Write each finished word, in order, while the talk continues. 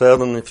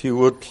7, if you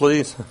would,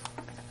 please.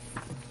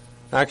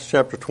 Acts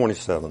chapter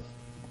 27.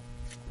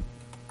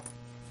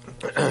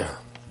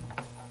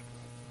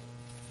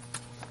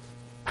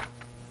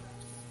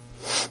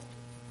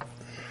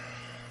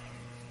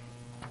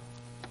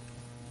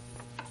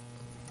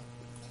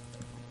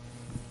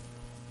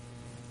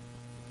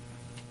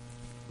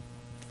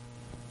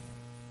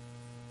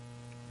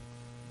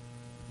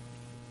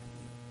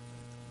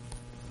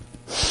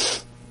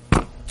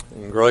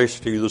 And grace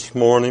to you this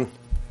morning.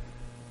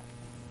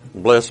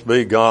 Blessed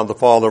be God, the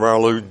Father of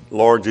our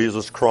Lord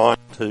Jesus Christ,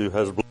 who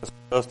has blessed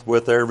us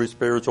with every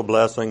spiritual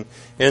blessing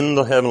in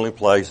the heavenly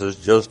places,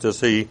 just as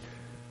He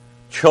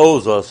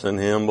chose us in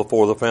Him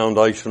before the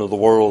foundation of the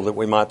world, that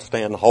we might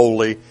stand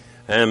holy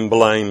and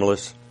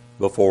blameless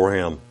before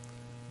Him.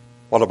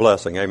 What a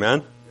blessing.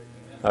 Amen?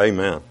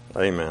 Amen.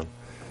 Amen.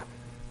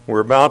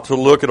 We're about to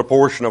look at a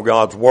portion of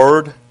God's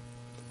Word,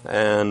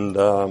 and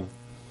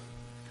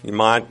you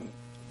might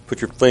put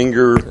your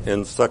finger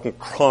in 2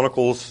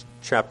 Chronicles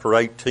chapter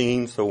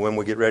 18, so when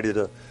we get ready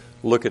to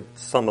look at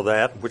some of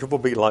that, which will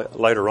be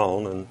later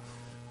on, and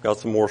got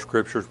some more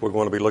scriptures we're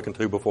going to be looking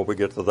to before we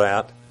get to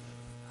that.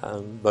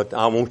 But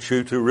I want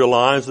you to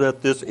realize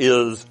that this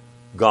is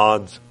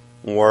God's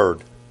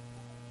Word.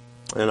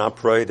 And I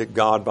pray that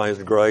God, by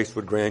His grace,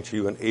 would grant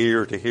you an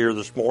ear to hear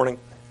this morning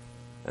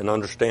and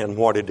understand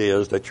what it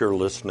is that you're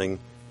listening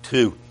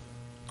to.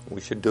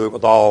 We should do it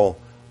with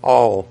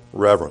all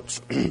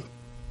reverence.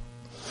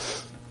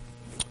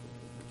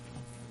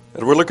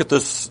 As we look at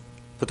this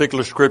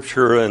particular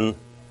scripture in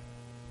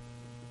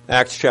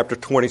Acts chapter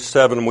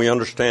 27, we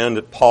understand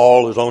that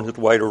Paul is on his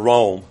way to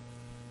Rome.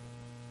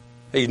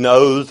 He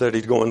knows that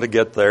he's going to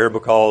get there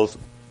because a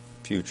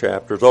few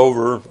chapters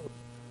over, a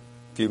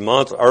few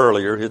months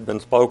earlier, he'd been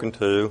spoken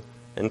to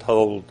and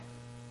told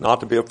not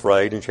to be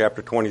afraid in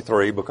chapter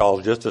 23,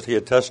 because just as he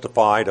had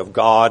testified of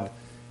God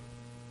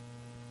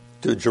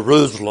to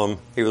Jerusalem,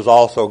 he was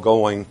also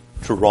going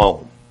to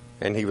Rome.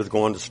 And he was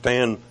going to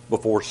stand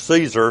before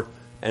Caesar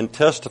and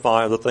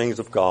testify of the things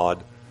of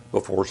God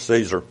before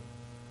Caesar.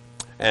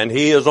 And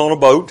he is on a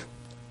boat,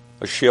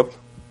 a ship,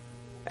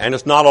 and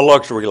it's not a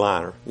luxury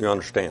liner, you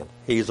understand.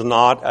 He's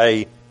not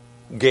a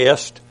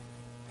guest.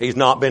 He's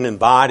not been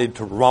invited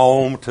to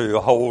Rome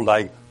to hold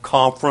a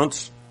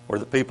conference where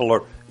the people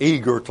are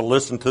eager to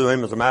listen to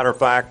him. As a matter of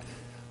fact,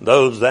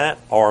 those that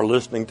are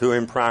listening to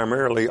him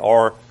primarily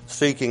are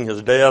seeking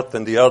his death,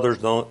 and the others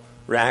don't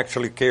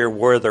actually care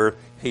whether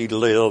he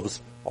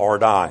lives or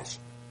dies.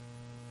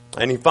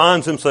 And he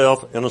finds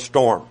himself in a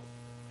storm.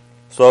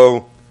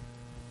 So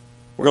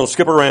we're going to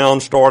skip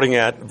around starting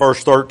at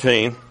verse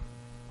 13.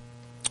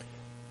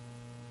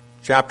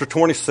 Chapter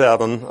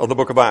 27 of the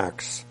book of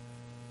Acts.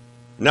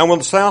 Now when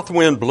the south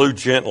wind blew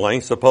gently,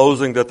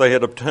 supposing that they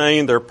had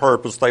obtained their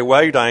purpose, they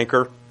weighed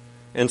anchor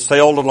and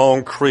sailed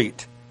along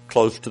Crete,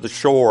 close to the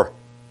shore.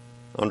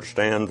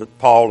 Understand that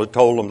Paul had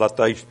told them that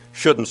they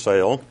shouldn't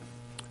sail.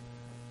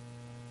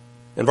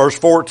 In verse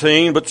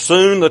 14, but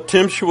soon the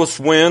tempestuous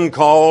wind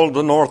called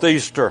the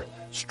northeaster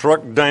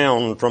struck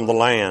down from the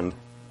land,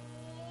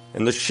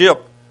 and the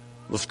ship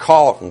was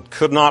caught and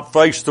could not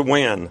face the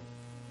wind.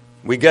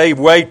 We gave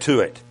way to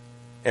it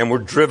and were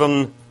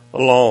driven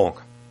along.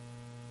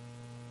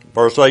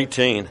 Verse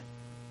 18,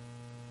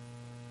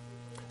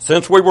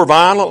 since we were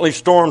violently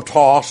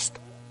storm-tossed,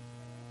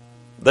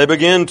 they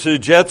began to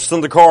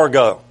jettison the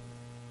cargo.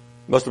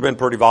 Must have been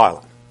pretty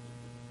violent.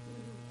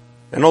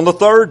 And on the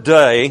third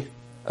day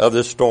of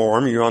this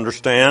storm, you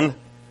understand,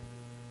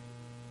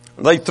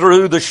 they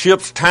threw the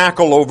ship's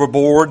tackle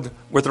overboard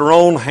with their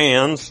own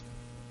hands,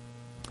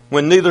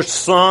 when neither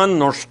sun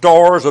nor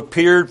stars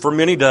appeared for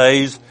many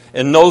days,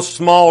 and no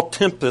small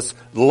tempest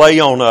lay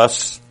on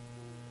us.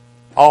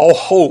 All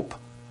hope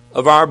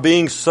of our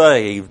being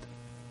saved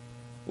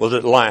was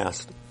at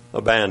last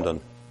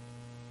abandoned.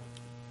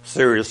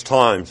 Serious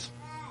times.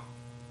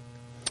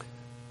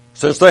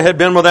 Since they had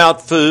been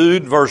without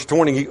food, verse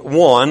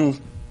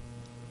 21,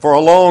 for a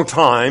long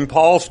time,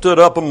 Paul stood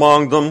up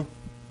among them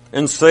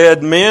and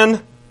said,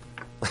 men,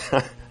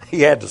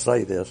 he had to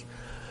say this,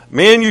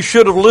 men, you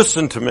should have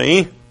listened to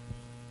me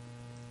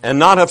and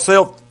not have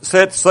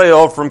set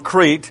sail from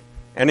Crete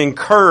and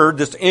incurred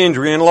this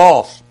injury and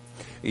loss.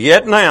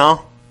 Yet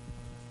now,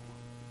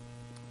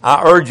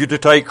 I urge you to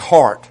take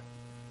heart,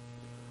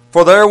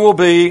 for there will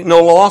be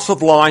no loss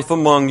of life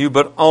among you,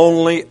 but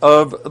only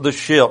of the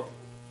ship.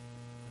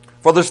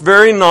 For this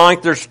very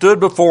night there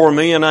stood before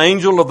me an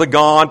angel of the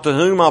God to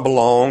whom I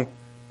belong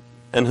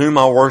and whom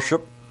I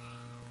worship.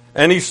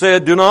 And he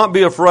said, do not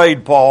be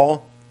afraid,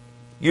 Paul.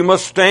 You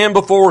must stand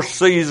before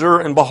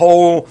Caesar, and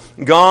behold,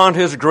 God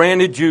has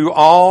granted you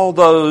all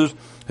those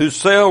who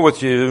sail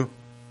with you.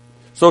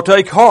 So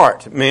take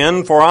heart,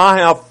 men, for I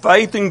have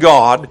faith in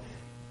God.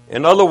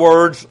 In other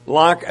words,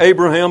 like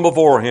Abraham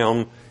before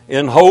him,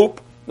 in hope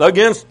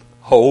against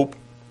hope,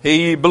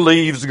 he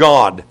believes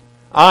God.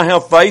 I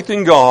have faith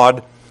in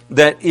God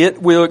that it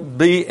will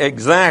be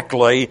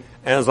exactly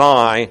as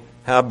I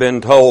have been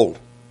told.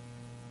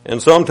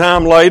 And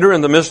sometime later,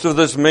 in the midst of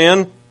this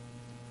men,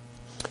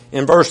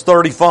 in verse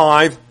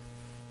 35,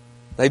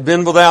 They've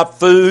been without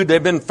food.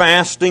 They've been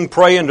fasting,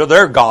 praying to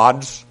their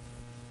gods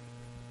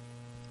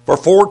for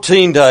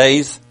 14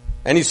 days.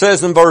 And he says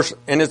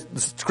the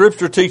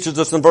scripture teaches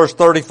us in verse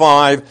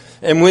 35,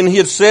 and when he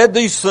had said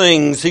these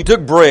things, he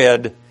took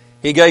bread,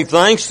 he gave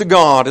thanks to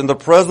God in the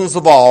presence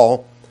of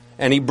all,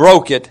 and he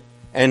broke it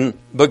and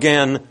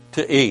began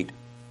to eat.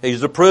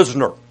 He's a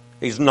prisoner.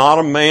 He's not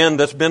a man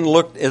that's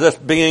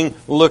being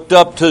looked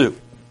up to.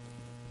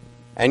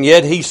 And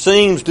yet he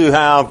seems to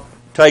have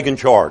taken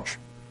charge.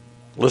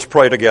 Let's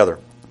pray together.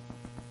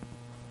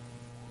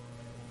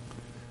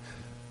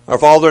 Our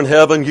Father in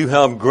heaven, you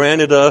have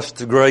granted us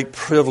the great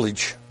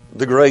privilege,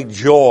 the great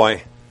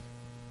joy,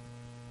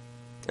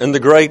 and the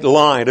great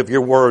light of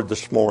your word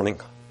this morning.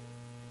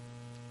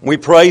 We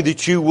pray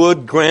that you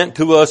would grant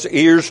to us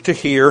ears to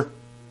hear,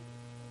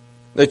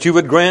 that you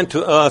would grant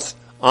to us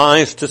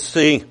eyes to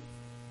see,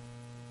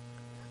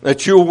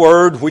 that your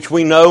word, which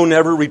we know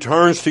never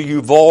returns to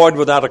you void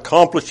without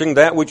accomplishing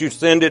that which you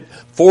send it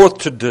forth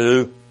to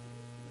do,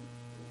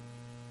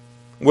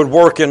 would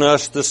work in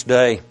us this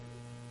day.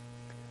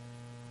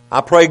 I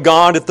pray,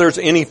 God, if there's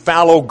any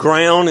fallow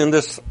ground in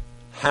this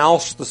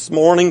house this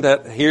morning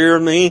that hear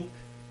me,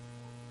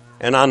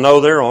 and I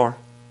know there are,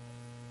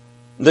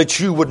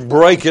 that you would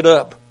break it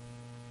up,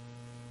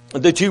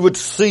 that you would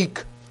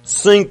sink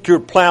your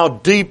plow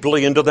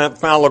deeply into that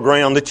fallow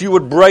ground, that you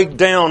would break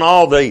down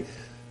all the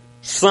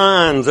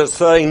signs that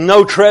say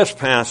no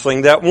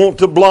trespassing, that want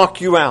to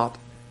block you out,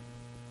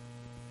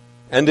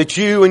 and that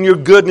you and your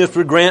goodness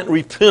would grant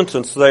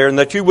repentance there, and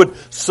that you would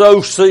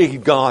sow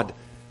seed, God,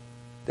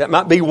 that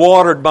might be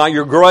watered by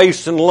your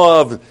grace and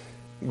love,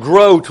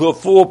 grow to a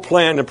full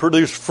plant and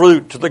produce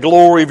fruit to the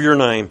glory of your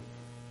name.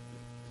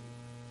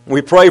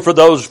 We pray for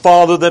those,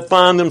 Father, that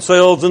find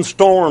themselves in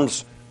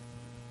storms,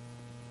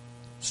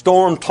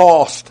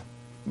 storm-tossed,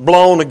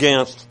 blown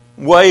against,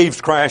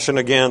 waves crashing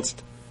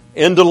against,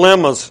 in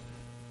dilemmas,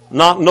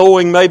 not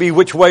knowing maybe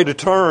which way to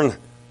turn,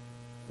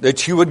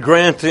 that you would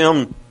grant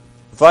them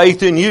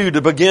faith in you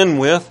to begin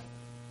with,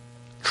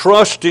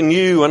 trust in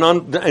you,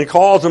 and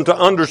cause them to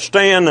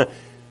understand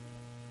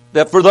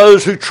that for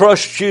those who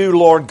trust you,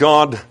 Lord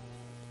God,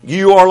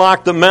 you are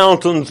like the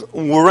mountains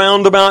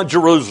round about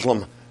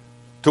Jerusalem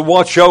to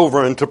watch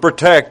over and to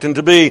protect and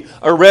to be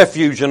a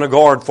refuge and a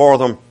guard for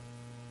them.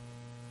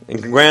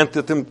 And grant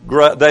that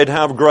they'd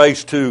have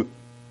grace to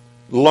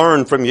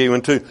learn from you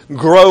and to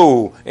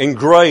grow in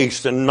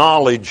grace and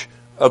knowledge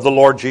of the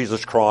Lord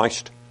Jesus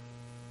Christ.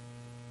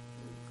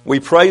 We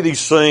pray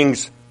these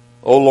things,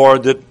 O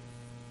Lord, that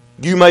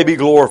you may be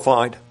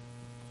glorified,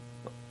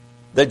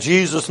 that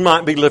Jesus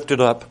might be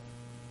lifted up,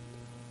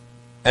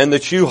 and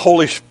that you,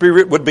 Holy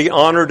Spirit, would be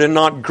honored and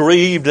not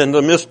grieved in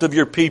the midst of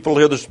your people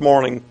here this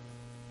morning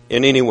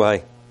in any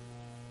way.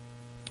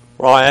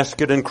 For I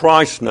ask it in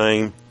Christ's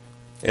name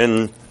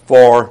and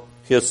for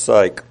his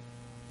sake.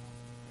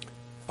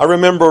 I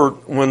remember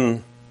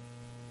when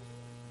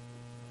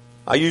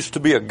I used to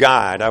be a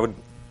guide. I would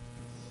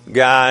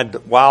guide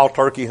wild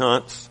turkey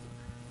hunts,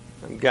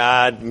 and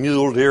guide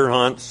mule deer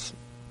hunts.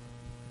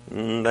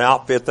 And the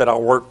outfit that I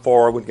worked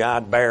for would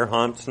guide bear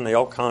hunts and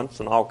elk hunts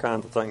and all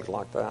kinds of things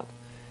like that.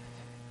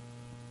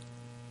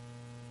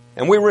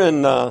 And we were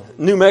in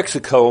New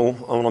Mexico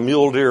on a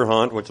mule deer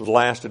hunt, which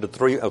lasted a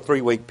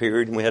 3-week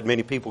period, and we had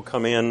many people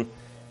come in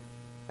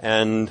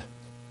and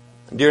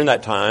during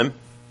that time.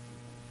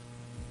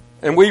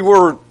 And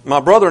my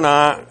brother and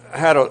I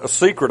had a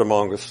secret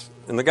among us,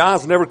 and the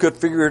guys never could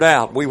figure it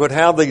out. We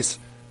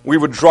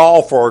would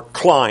draw for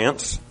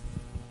clients,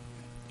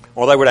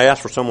 or they would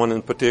ask for someone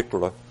in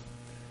particular.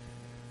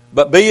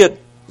 But be it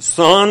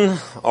sun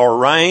or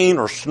rain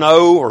or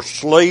snow or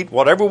sleet,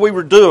 whatever we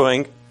were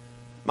doing,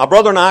 my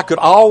brother and I could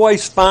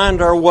always find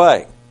our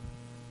way.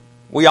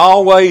 We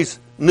always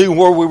knew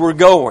where we were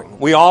going.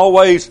 We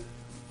always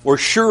were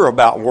sure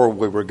about where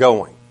we were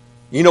going.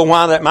 You know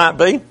why that might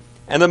be?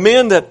 And the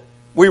men that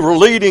we were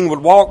leading would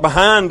walk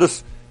behind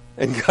us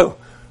and go,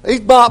 these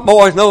Bop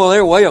boys know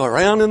their way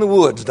around in the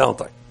woods, don't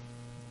they?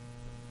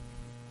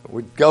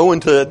 We'd go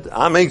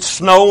into,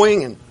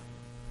 snowing,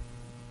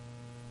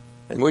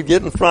 and we'd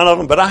get in front of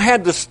them. But I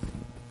had this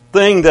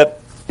thing that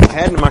I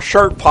had in my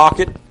shirt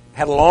pocket,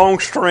 had a long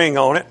string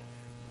on it,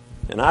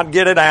 and I'd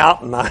get it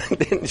out, and I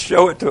didn't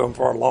show it to them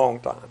for a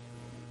long time.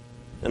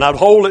 And I'd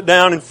hold it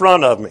down in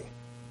front of me.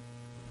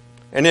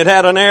 And it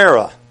had an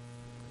arrow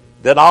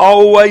that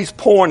always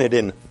pointed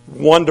in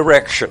one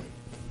direction.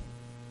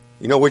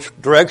 You know which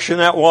direction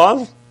that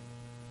was?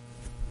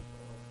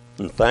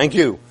 And thank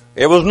you.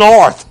 It was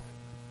north.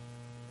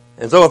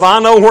 And so if I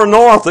know where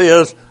north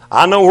is,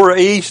 I know where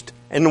east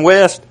and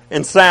west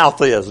and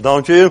south is,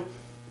 don't you?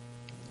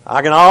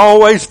 I can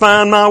always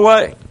find my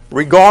way,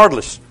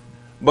 regardless.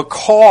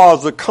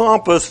 Because the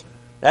compass,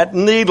 that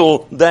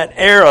needle, that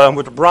arrow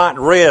with the bright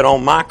red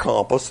on my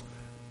compass,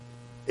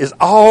 is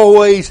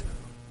always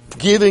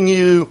giving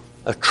you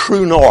a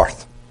true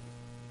north.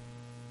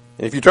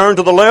 And if you turn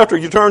to the left or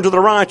you turn to the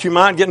right, you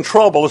might get in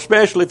trouble,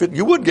 especially if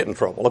you would get in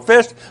trouble,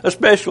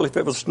 especially if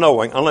it was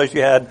snowing, unless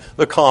you had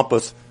the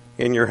compass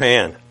in your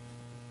hand.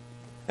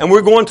 And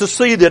we're going to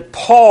see that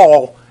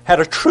Paul had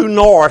a true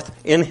north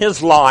in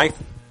his life.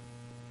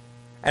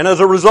 And as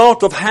a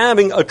result of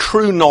having a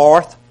true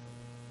north,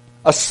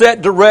 a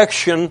set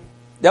direction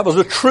that was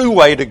a true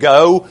way to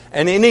go,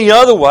 and any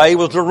other way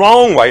was the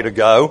wrong way to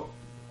go,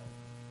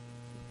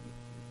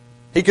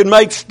 he could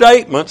make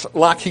statements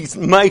like he's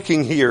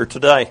making here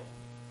today.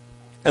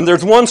 And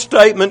there's one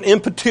statement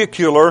in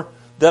particular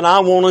that I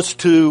want us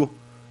to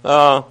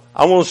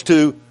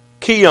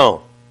key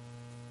on.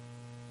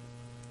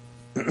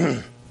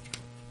 You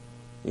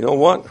know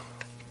what?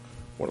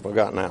 What have I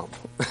gotten out?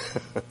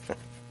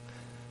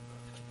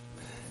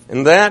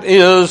 And that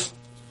is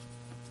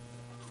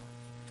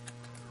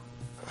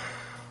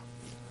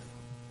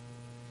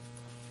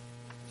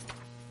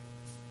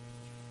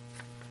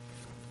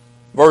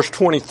verse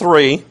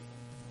 23.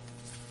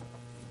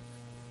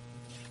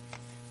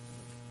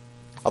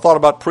 I thought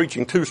about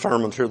preaching 2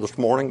 sermons here this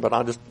morning, but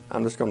I'm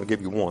just going to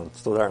give you one.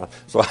 So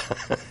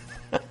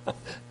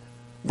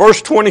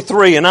verse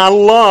 23, and I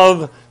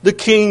love the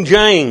King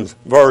James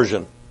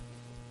Version.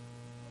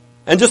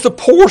 And just a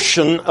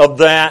portion of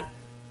that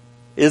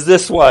is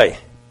this way.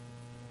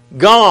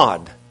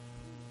 God,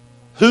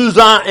 whose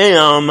I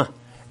am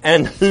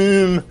and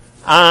whom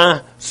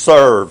I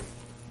serve.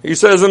 He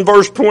says in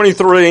verse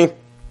 23,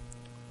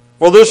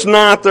 well, this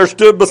night there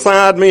stood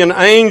beside me an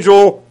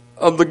angel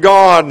of the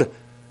God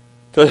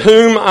to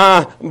whom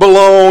I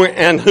belong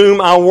and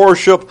whom I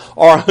worship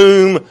or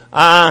whom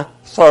I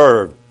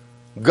serve.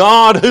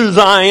 God whose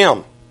I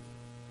am.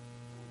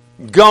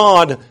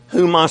 God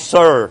whom I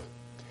serve.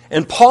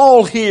 And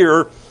Paul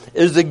here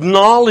is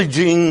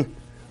acknowledging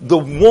the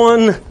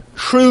one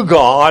true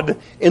God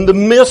in the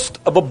midst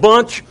of a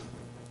bunch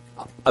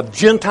of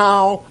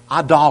Gentile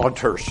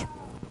idolaters.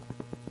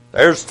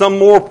 There's some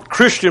more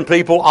Christian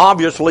people,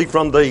 obviously,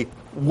 from the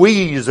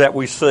we's that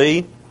we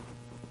see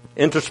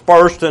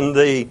interspersed in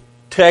the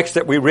text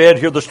that we read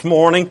here this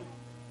morning.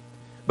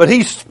 But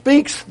he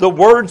speaks the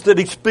words that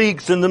he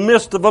speaks in the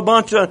midst of a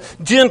bunch of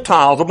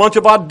Gentiles, a bunch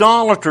of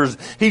idolaters.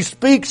 He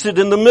speaks it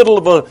in the middle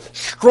of a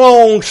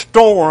strong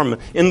storm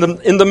in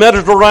the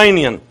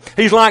Mediterranean.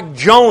 He's like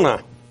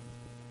Jonah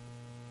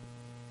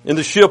in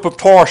the ship of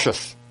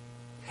Tarshish.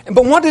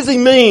 But what does he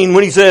mean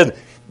when he said,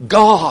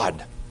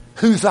 God,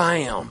 whose I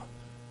am?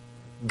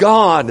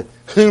 God,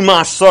 whom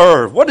I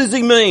serve? What does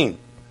he mean?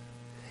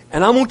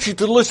 And I want you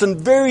to listen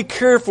very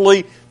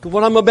carefully to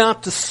what I'm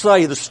about to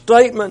say, the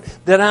statement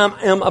that I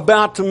am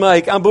about to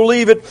make. I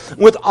believe it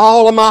with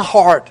all of my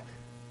heart.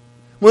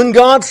 When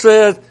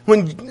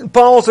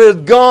Paul says,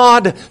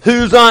 God,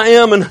 whose I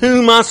am and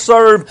whom I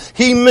serve,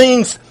 he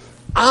means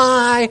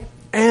I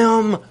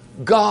am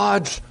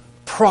God's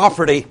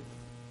property.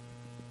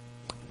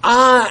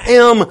 I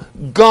am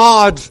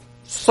God's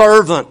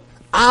servant.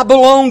 I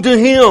belong to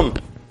him.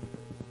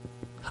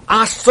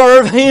 I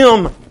serve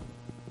him.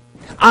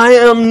 I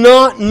am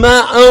not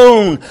my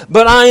own,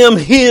 but I am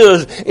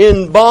his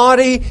in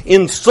body,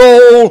 in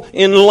soul,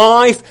 in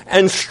life,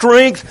 and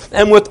strength,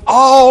 and with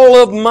all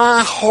of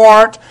my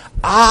heart,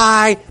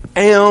 I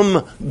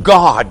am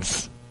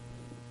God's.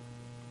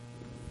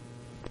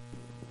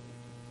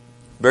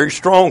 Very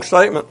strong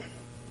statement.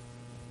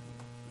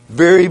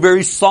 Very,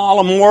 very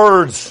solemn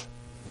words.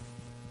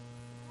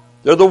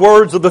 They're the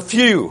words of the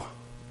few,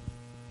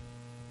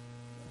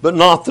 but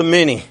not the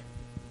many.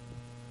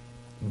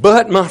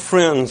 But, my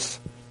friends,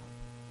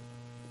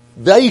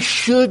 they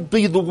should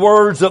be the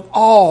words of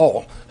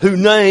all who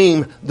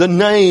name the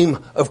name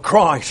of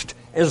Christ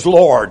as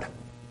Lord.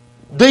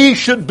 These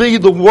should be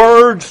the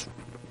words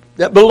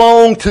that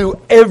belong to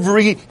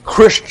every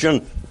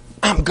Christian.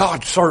 I'm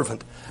God's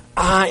servant.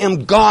 I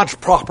am God's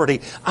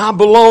property. I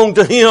belong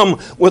to him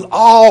with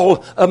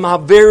all of my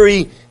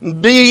very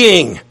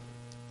being.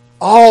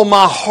 All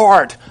my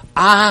heart.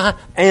 I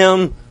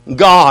am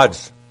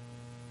God's.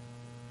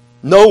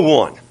 No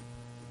one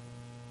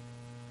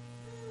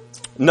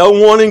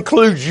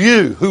includes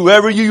you,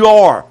 whoever you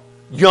are,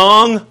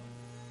 young,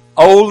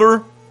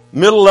 older,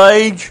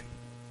 middle-aged,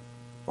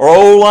 or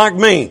old like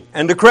me,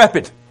 and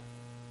decrepit.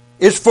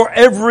 It's for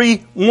every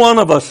one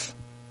of us.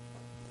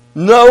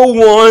 No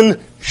one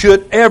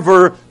should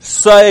ever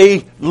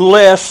say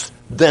less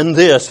than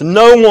this.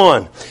 No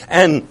one.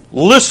 And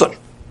listen,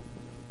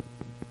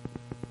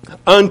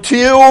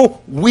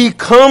 until we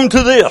come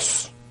to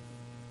this,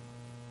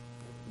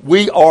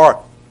 we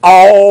are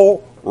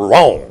all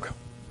wrong.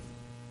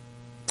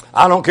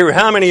 I don't care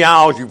how many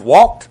aisles you've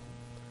walked.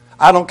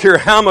 I don't care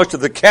how much of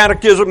the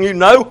catechism you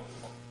know.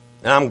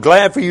 And I'm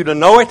glad for you to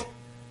know it.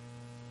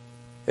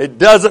 It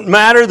doesn't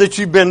matter that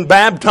you've been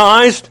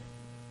baptized.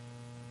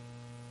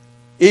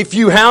 If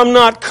you have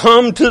not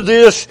come to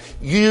this,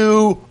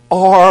 you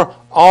are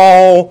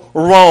all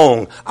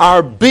wrong.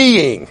 Our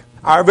being,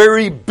 our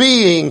very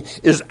being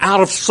is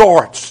out of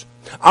sorts.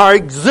 Our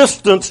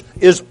existence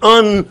is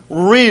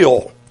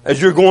unreal,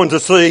 as you're going to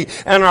see,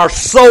 and our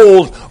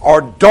souls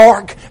are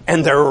dark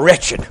and they're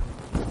wretched.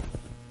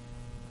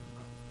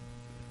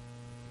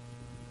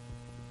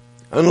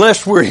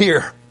 Unless we're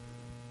here.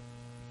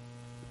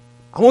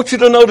 I want you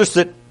to notice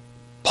that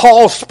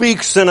Paul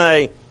speaks in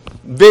a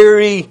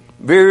very,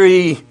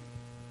 very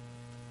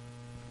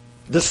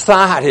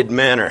decided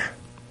manner.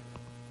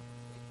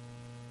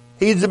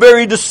 He's a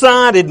very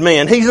decided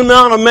man. He's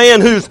not a man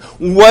who's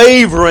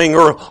wavering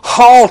or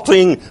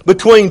halting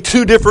between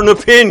two different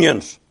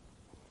opinions.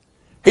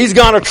 He's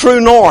got a true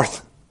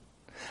north.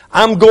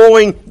 I'm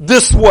going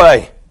this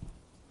way.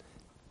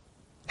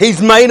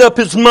 He's made up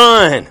his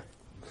mind.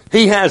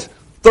 He has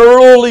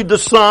thoroughly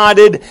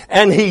decided,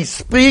 and he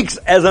speaks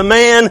as a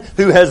man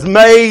who has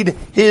made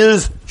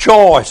his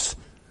choice.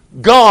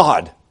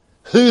 God,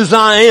 whose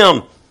I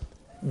am.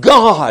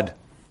 God,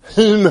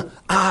 whom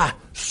I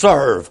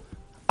serve.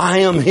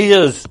 I am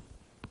His.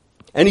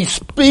 And he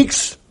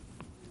speaks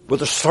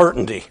with a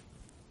certainty.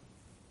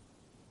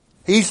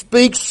 He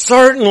speaks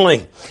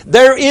certainly.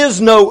 There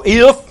is no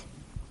if.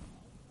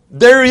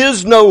 There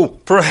is no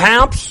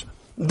perhaps.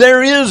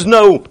 There is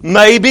no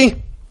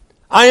maybe.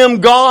 I am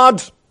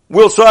God's,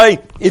 we'll say,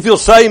 if He'll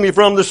save me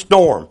from the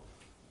storm.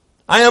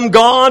 I am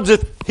God's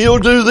if He'll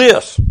do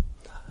this.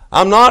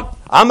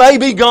 I may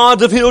be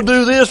God's if He'll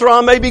do this, or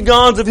I may be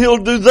God's if He'll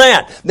do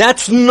that.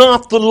 That's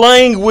not the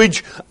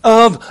language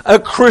of a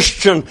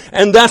Christian,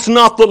 and that's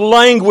not the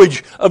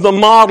language of the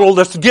model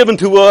that's given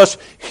to us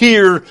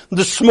here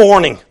this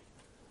morning.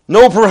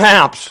 No,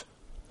 perhaps.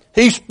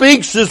 He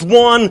speaks as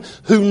one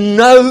who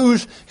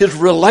knows his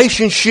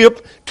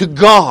relationship to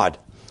God.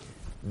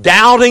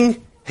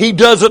 Doubting, he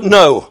doesn't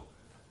know.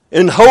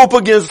 In hope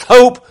against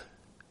hope,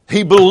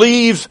 he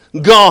believes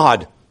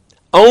God.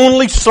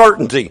 Only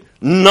certainty,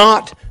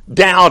 not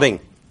doubting.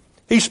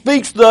 He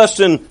speaks thus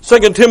in 2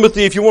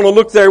 Timothy, if you want to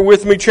look there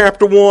with me,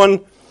 chapter 1,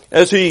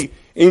 as he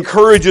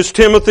encourages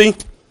Timothy.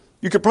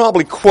 You could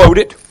probably quote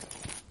it,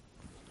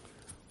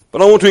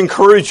 but I want to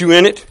encourage you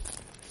in it.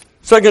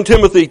 2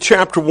 Timothy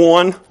chapter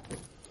 1.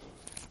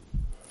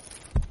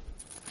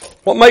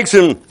 What makes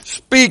him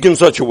speak in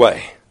such a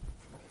way?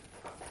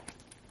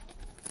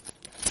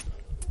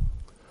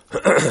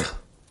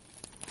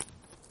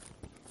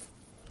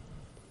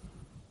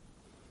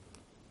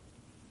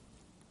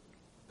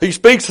 He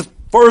speaks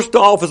first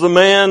off as a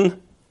man,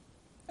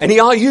 and he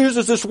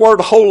uses this word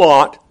a whole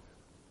lot,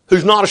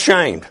 who's not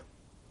ashamed.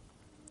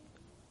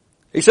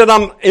 He said,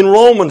 I'm in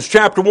Romans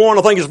chapter 1,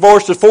 I think it's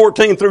verses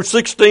 14 through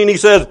 16, he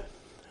says,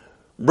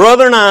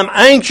 Brethren, I'm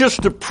anxious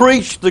to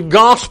preach the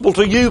gospel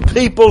to you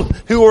people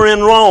who are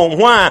in Rome.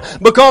 Why?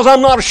 Because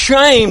I'm not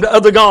ashamed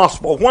of the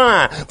gospel.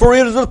 Why? For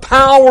it is the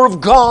power of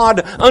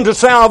God unto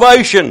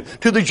salvation,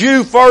 to the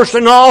Jew first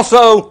and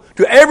also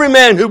to every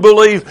man who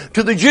believes,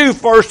 to the Jew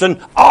first and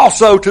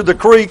also to the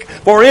Greek.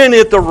 For in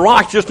it the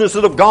righteousness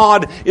of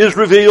God is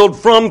revealed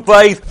from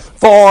faith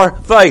for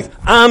faith.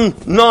 I'm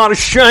not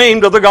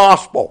ashamed of the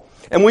gospel.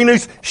 And we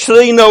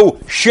see no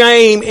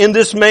shame in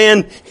this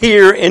man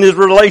here in his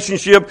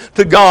relationship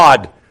to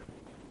God.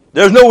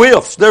 There's no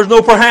ifs. There's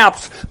no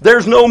perhaps.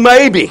 There's no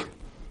maybe.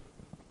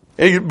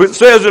 It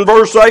says in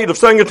verse 8 of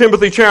 2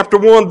 Timothy chapter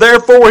 1,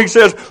 Therefore, he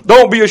says,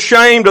 don't be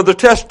ashamed of the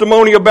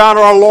testimony about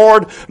our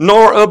Lord,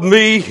 nor of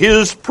me,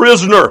 his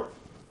prisoner.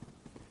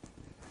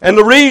 And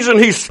the reason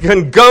he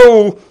can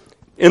go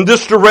in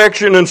this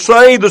direction and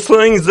say the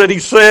things that he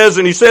says,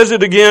 and he says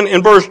it again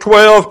in verse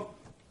 12,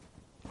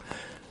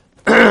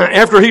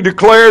 after he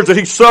declares that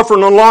he's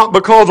suffering a lot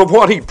because of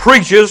what he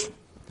preaches,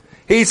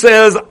 he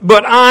says,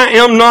 but I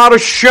am not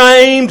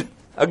ashamed.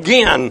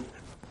 Again,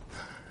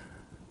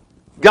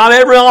 got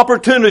every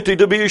opportunity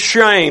to be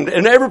ashamed.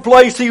 And every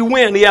place he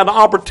went, he had an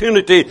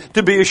opportunity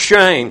to be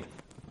ashamed.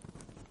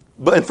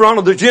 But in front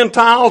of the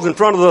Gentiles, in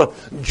front of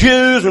the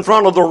Jews, in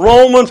front of the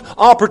Romans,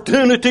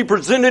 opportunity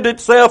presented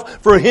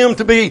itself for him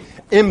to be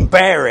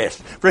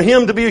embarrassed, for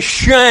him to be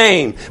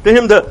ashamed, for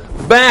him to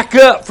back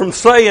up from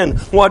saying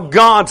what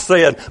God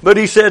said. But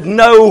he said,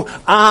 no,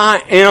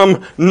 I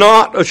am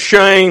not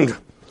ashamed.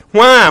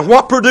 Why?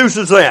 What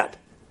produces that?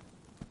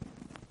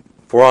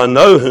 For I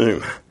know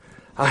whom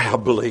I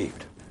have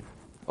believed.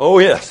 Oh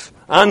yes,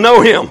 I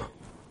know him.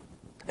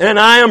 And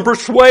I am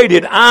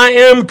persuaded, I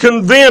am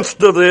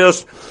convinced of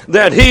this,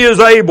 that he is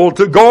able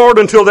to guard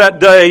until that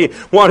day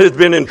what has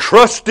been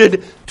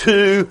entrusted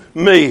to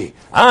me.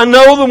 I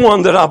know the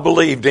one that I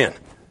believed in.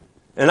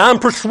 And I'm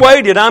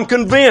persuaded, I'm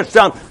convinced,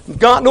 I'm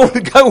not going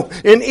to go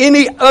in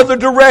any other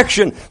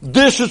direction.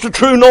 This is the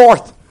true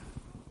north.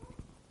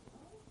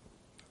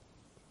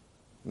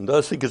 And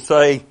thus he could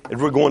say,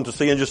 as we're going to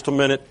see in just a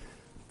minute,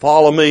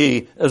 follow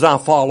me as I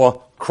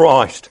follow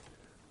Christ.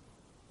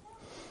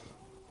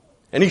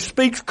 And he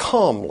speaks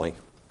calmly.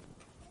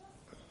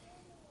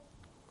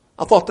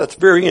 I thought that's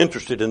very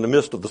interesting in the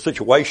midst of the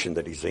situation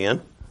that he's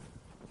in.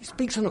 He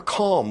speaks in a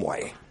calm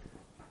way.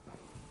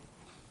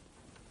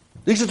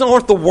 These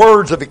aren't the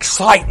words of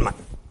excitement.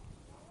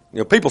 You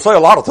know, people say a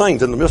lot of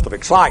things in the midst of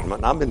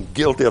excitement. I've been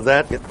guilty of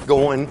that, get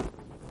going.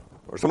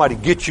 Or somebody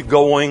gets you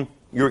going,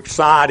 you're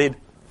excited,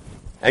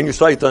 and you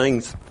say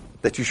things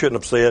that you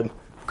shouldn't have said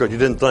because you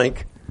didn't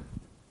think.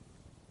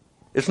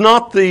 It's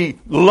not the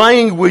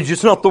language,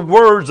 it's not the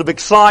words of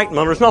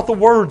excitement, or it's not the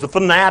words of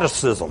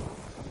fanaticism.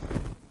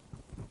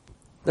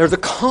 There's a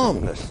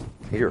calmness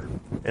here,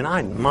 and I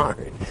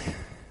admire it.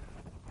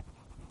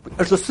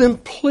 There's a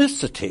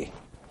simplicity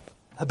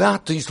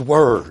about these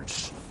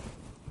words.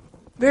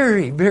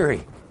 Very,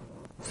 very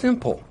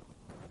simple.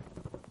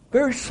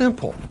 Very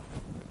simple.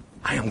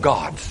 I am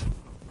God's.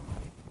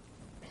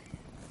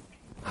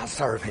 I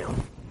serve Him.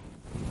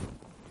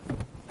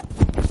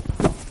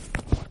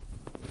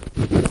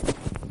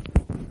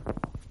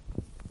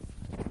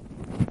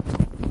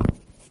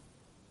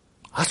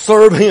 I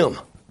serve Him.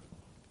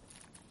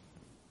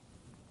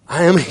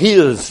 I am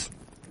His.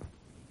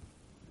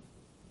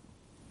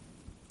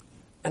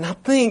 And I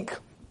think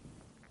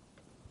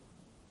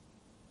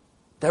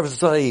there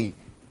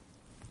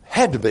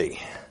had to be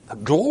a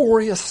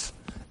glorious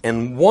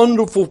and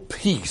wonderful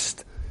peace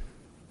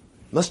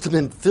must have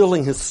been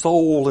filling his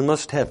soul and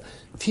must have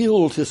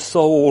filled his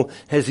soul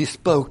as he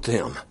spoke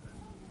them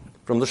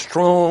from the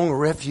strong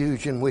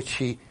refuge in which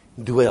he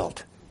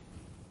dwelt.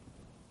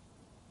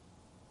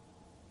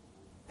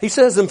 He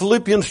says in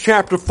Philippians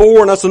chapter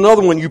 4, and that's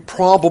another one you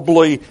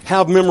probably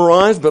have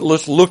memorized, but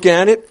let's look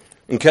at it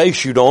in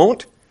case you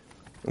don't.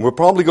 And we'll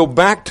probably go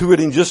back to it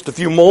in just a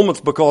few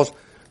moments because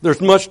there's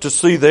much to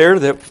see there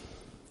that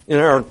in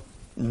our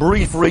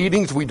brief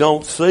readings we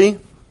don't see.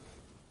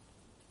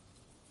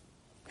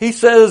 He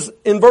says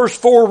in verse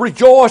 4,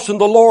 rejoice in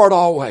the Lord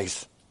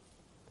always.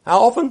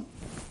 How often?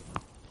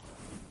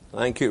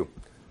 Thank you.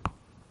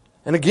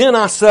 And again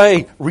I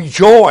say,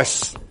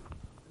 rejoice.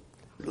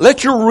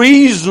 Let your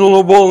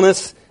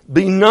reasonableness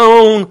be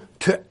known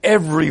to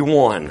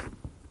everyone.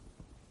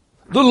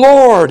 The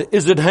Lord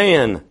is at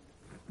hand.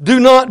 Do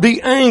not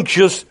be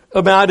anxious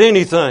about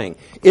anything.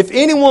 If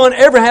anyone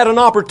ever had an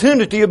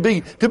opportunity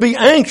to be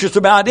anxious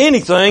about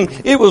anything,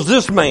 it was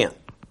this man.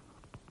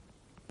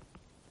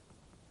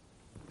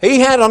 He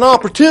had an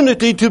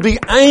opportunity to be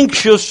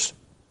anxious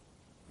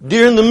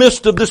during the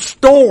midst of the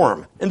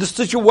storm and the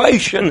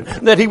situation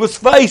that he was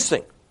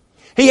facing.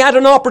 He had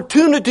an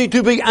opportunity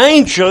to be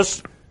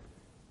anxious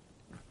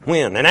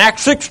when? In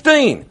Acts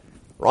 16,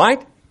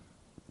 right?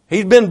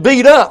 He'd been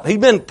beat up.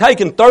 He'd been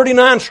taking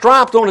 39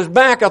 stripes on his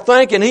back, I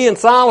think, and he and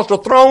Silas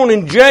are thrown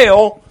in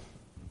jail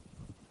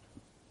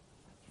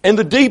in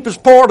the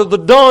deepest part of the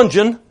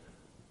dungeon,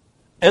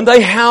 and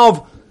they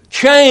have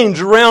chains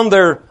around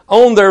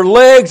on their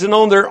legs and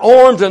on their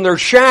arms, and they're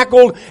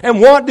shackled. And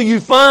what do you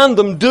find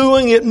them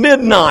doing at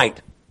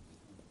midnight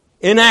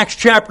in Acts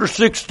chapter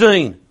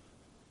 16?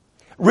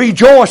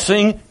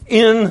 Rejoicing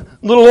in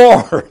the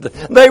Lord.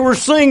 They were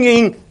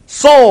singing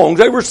songs.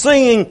 They were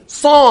singing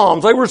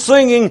psalms. They were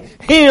singing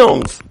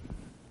hymns.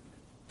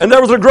 And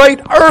there was a great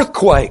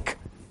earthquake.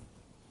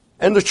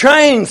 And the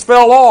chains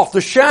fell off.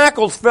 The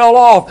shackles fell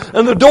off.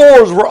 And the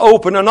doors were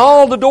open. And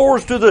all the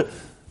doors to the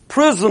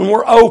prison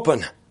were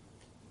open.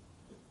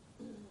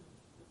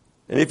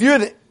 And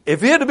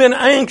if he had been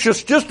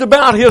anxious just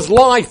about his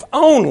life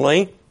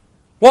only,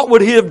 what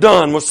would he have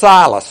done with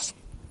Silas?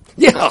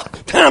 Yeah,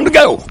 time to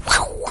go.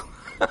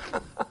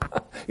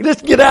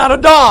 Just get out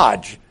of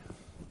Dodge.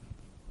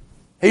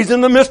 He's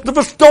in the midst of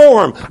a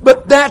storm.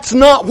 But that's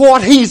not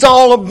what he's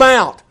all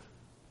about.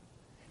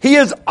 He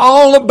is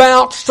all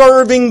about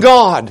serving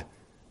God.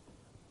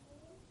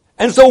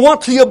 And so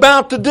what's he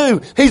about to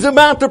do? He's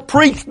about to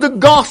preach the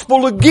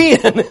gospel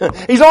again.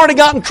 He's already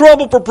got in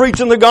trouble for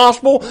preaching the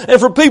gospel and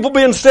for people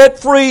being set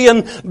free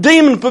and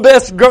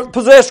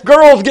demon-possessed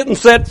girls getting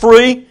set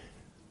free.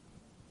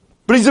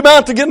 But he's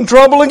about to get in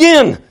trouble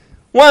again.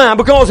 Why?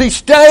 Because he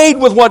stayed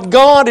with what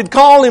God had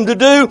called him to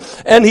do,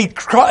 and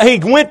he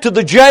went to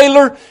the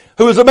jailer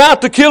who was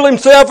about to kill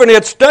himself, and he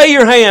said, stay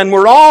your hand,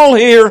 we're all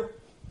here.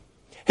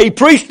 He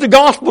preached the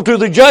gospel to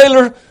the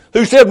jailer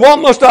who said, what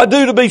must I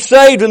do to be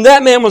saved? And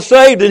that man was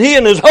saved, and he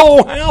and his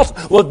whole house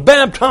was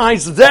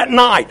baptized that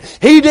night.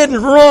 He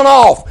didn't run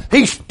off.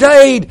 He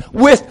stayed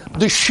with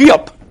the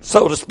ship,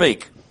 so to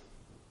speak.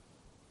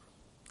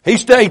 He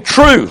stayed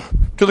true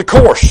to the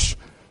course.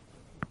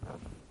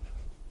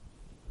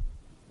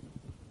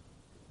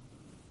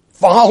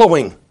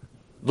 Following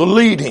the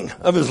leading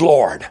of his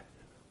Lord.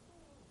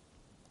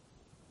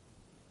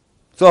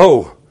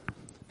 So,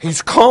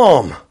 he's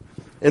calm.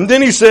 And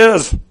then he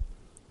says,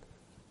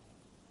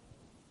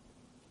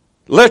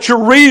 let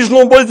your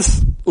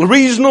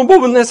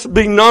reasonableness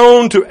be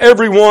known to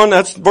everyone.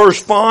 That's verse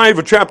 5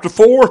 of chapter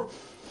 4.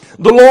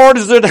 The Lord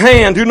is at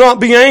hand. Do not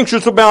be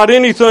anxious about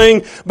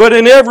anything, but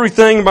in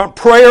everything by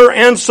prayer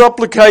and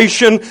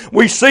supplication.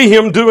 We see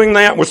him doing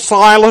that with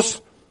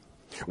Silas.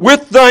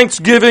 With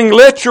thanksgiving,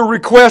 let your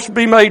requests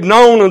be made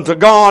known unto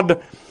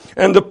God,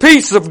 and the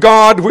peace of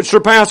God, which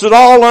surpasses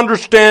all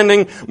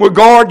understanding, will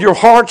guard your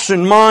hearts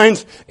and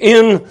minds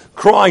in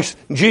Christ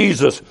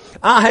Jesus.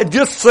 I had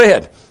just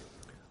said,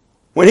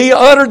 when he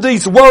uttered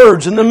these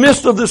words in the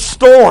midst of this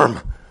storm,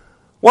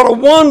 what a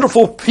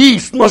wonderful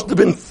peace must have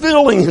been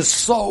filling his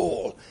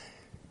soul.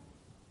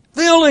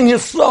 Filling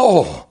his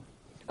soul.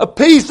 A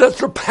peace that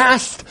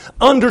surpassed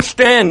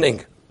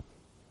understanding.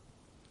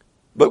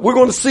 But we're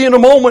going to see in a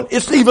moment,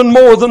 it's even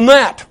more than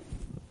that.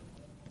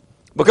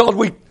 Because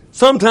we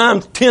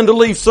sometimes tend to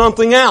leave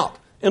something out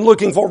in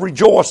looking for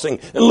rejoicing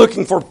and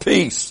looking for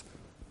peace.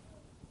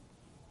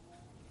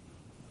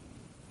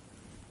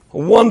 A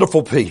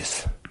wonderful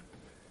peace.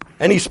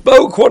 And he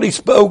spoke what he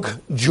spoke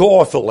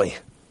joyfully.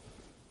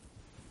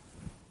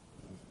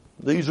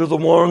 These are the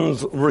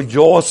ones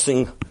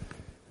rejoicing,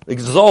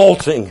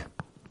 exulting.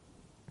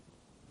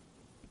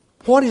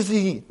 What is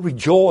he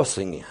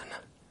rejoicing in?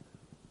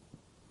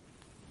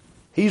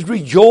 He's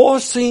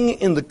rejoicing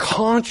in the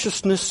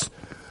consciousness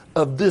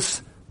of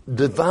this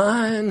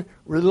divine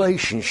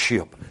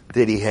relationship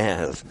that he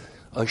has.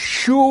 A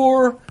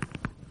sure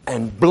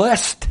and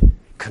blessed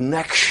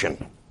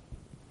connection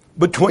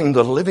between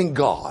the living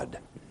God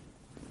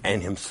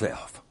and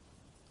himself.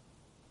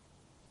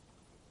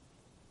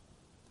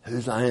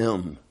 Whose I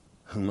am,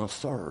 whom I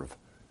serve.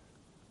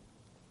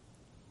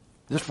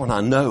 This one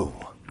I know.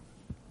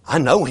 I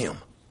know him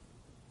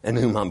in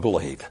whom I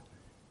believe.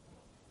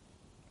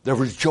 There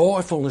was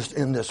joyfulness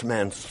in this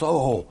man's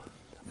soul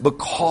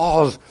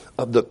because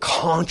of the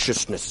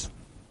consciousness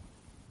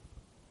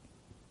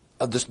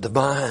of this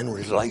divine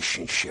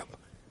relationship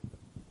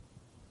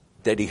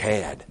that he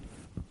had.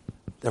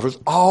 There was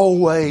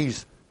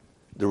always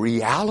the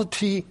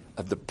reality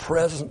of the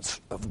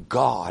presence of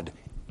God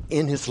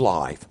in his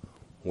life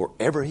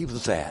wherever he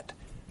was at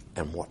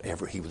and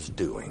whatever he was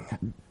doing.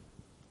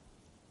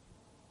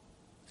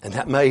 And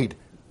that made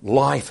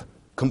life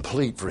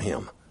complete for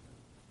him.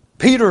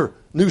 Peter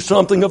knew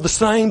something of the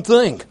same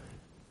thing.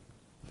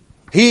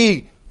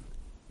 He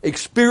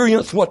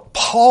experienced what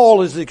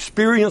Paul has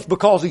experienced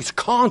because he's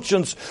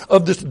conscious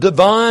of this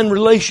divine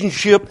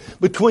relationship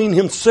between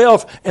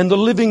himself and the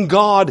living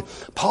God.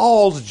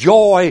 Paul's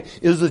joy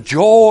is a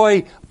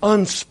joy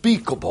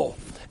unspeakable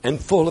and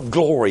full of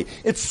glory.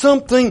 It's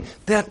something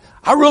that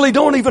I really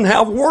don't even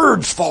have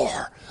words for,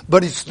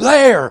 but it's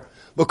there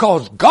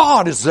because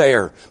God is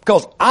there,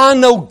 because I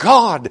know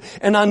God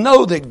and I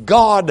know that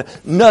God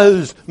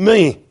knows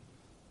me.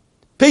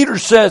 Peter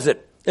says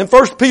it in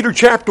 1 Peter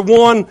chapter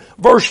 1,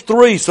 verse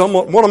 3,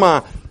 one of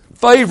my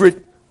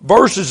favorite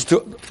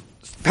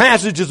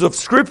passages of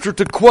Scripture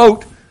to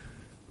quote.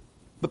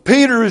 But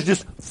Peter is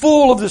just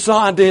full of this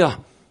idea.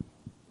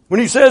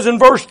 When he says in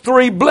verse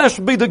 3,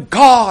 "Blessed be the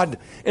God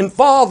and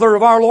Father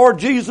of our Lord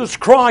Jesus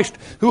Christ,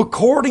 who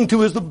according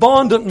to his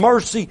abundant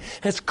mercy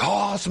has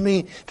caused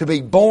me to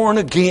be born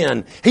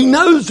again." He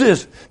knows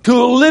this,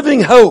 to a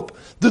living hope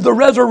through the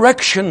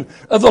resurrection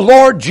of the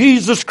Lord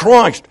Jesus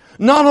Christ.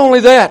 Not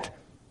only that,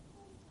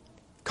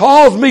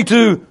 caused me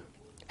to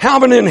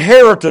have an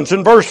inheritance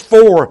in verse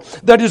 4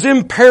 that is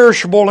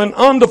imperishable and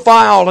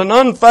undefiled and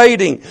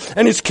unfading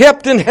and is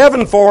kept in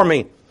heaven for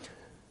me.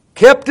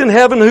 Kept in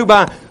heaven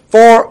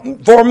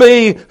for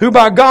me, who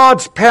by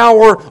God's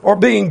power are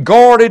being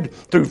guarded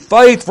through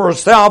faith for a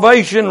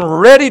salvation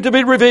ready to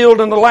be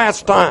revealed in the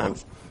last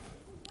times.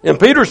 And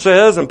Peter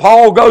says, and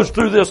Paul goes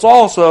through this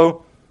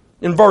also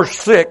in verse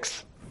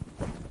 6,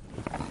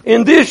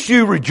 "In this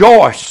you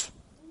rejoice."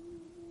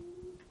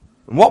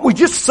 And what we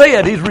just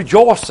said, he's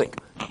rejoicing.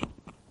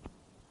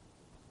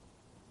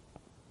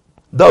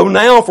 "Though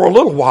now for a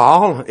little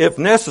while, if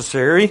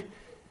necessary,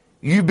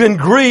 you've been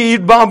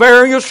grieved by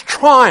various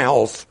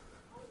trials,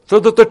 so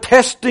that the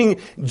testing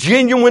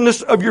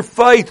genuineness of your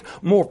faith,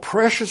 more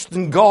precious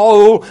than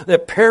gold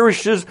that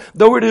perishes,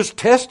 though it is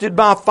tested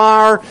by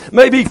fire,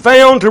 may be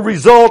found to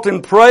result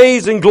in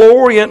praise and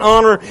glory and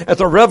honor at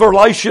the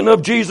revelation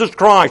of Jesus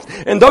Christ.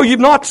 And though you've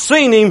not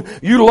seen him,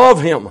 you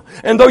love him.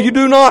 And though you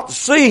do not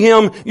see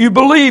him, you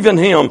believe in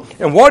him."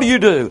 And what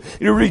do?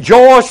 You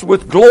rejoice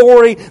with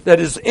glory that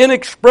is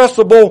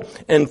inexpressible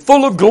and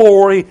full of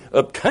glory,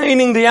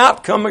 obtaining the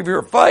outcome of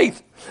your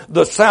faith,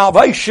 the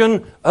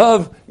salvation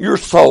of your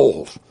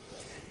souls.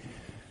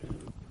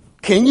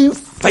 Can you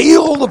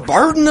feel the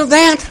burden of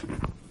that?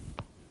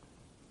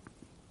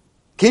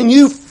 Do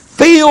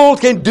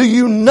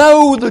you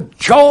know the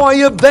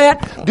joy of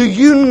that? Do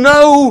you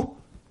know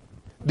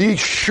the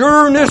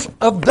sureness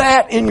of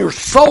that in your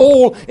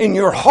soul, in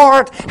your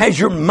heart? Has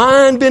your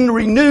mind been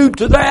renewed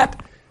to that?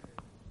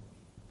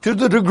 To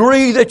the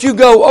degree that you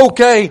go,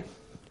 okay,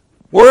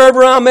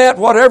 wherever I'm at,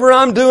 whatever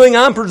I'm doing,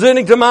 I'm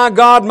presenting to my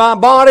God my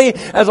body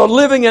as a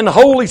living and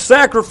holy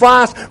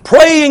sacrifice,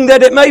 praying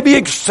that it may be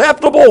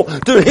acceptable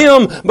to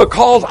him,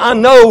 because I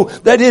know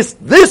that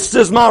this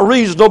is my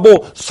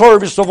reasonable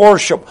service of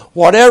worship,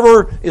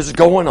 whatever is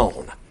going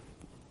on.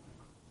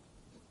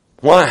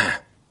 Why?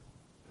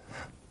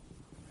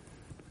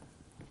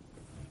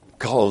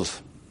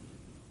 Because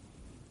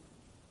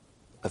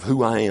of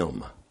who I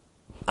am.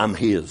 I'm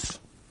his.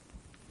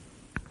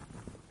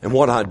 And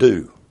what I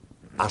do,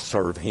 I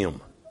serve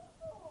him.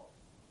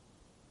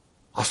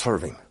 I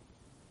serve him.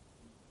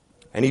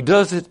 And he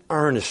does it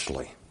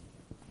earnestly.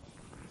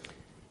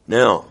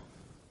 Now,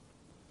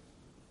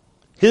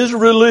 his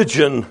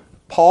religion,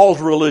 Paul's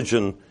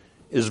religion,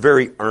 is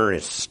very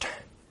earnest.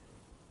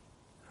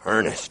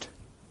 Earnest.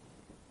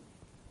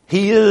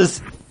 He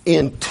is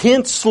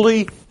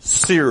intensely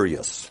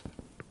serious.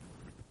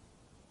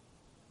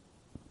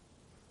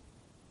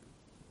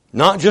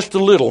 Not just a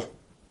little.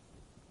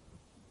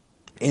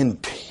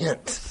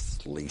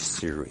 Intensely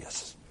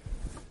serious.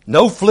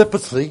 No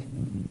flippancy.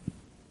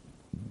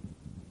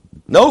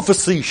 No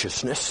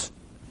facetiousness.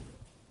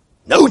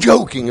 No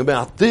joking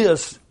about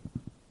this.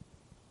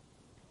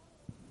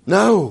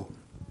 No.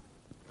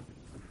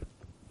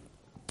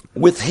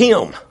 With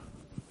Him,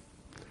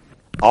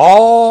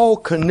 all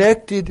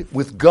connected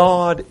with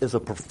God is a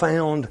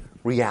profound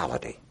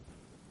reality.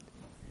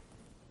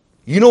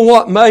 You know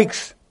what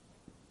makes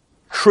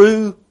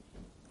truth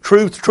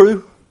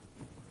true?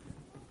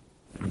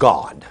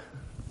 God.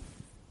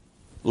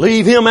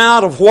 Leave Him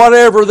out of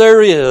whatever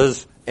there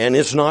is, and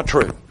it's not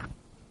true.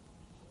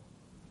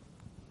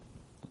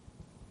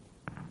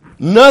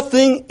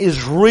 Nothing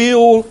is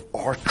real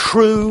or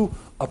true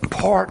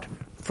apart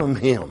from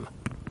Him.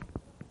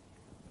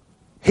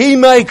 He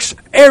makes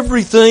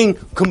everything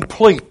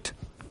complete.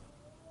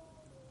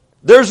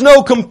 There's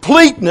no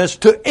completeness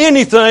to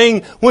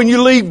anything when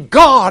you leave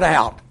God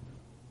out.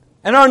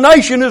 And our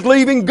nation is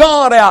leaving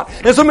God out.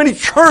 And so many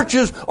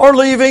churches are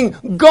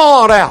leaving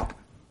God out.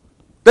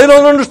 They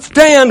don't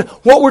understand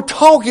what we're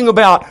talking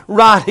about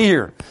right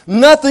here.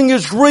 Nothing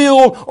is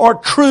real or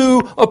true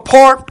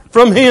apart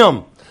from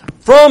Him.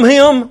 From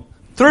Him,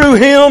 through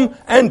Him,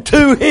 and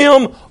to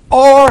Him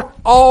are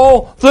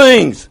all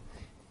things.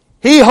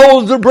 He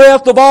holds the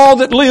breath of all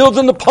that lives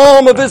in the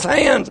palm of His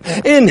hands.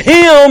 In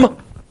Him,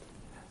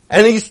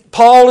 and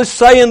Paul is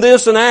saying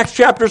this in Acts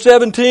chapter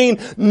 17,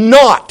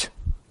 not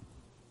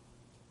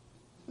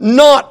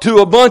to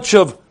a bunch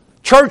of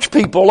church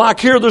people like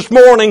here this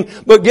morning,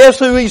 but guess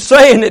who he's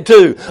saying it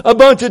to? A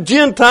bunch of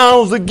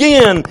Gentiles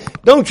again.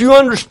 Don't you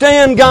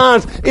understand,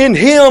 guys? In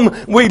Him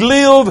we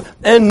live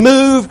and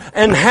move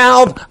and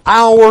have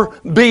our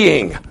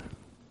being.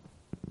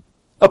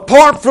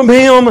 Apart from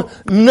Him,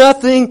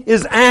 nothing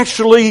is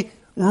actually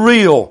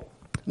real.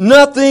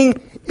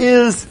 Nothing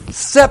is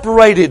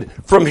separated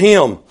from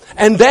Him.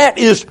 And that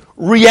is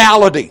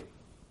reality.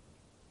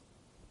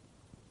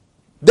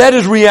 That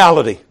is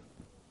reality.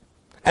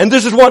 And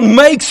this is what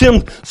makes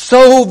Him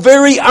so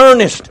very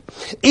earnest.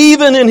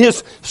 Even in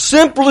His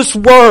simplest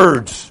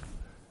words,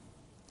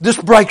 this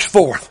breaks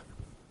forth.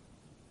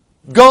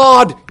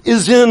 God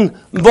is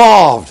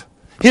involved.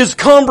 His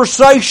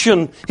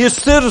conversation, His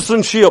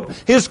citizenship,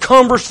 His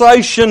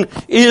conversation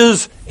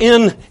is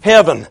in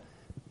heaven.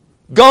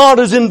 God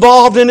is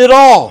involved in it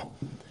all.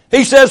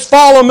 He says,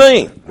 follow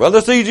me. Well,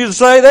 that's easy to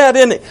say that,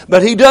 isn't it?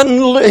 But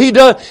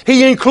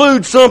He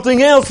includes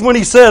something else when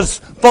He says,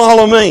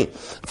 follow me.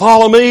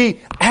 Follow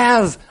me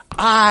as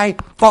I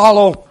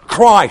follow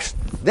Christ.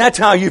 That's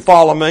how you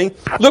follow me.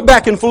 Look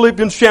back in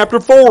Philippians chapter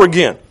 4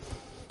 again.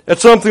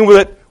 That's something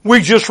that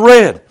we just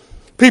read.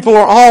 People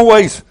are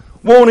always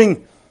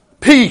wanting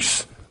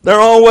peace.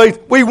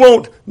 We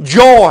want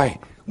joy.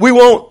 We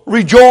want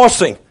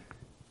rejoicing.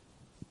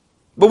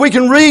 But we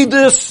can read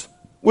this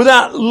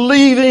without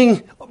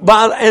leave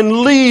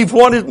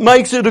what it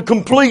makes it a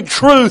complete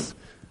truth.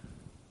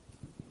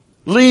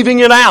 Leaving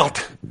it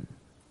out.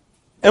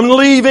 And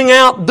leaving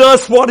out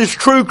thus what is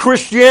true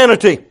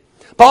Christianity.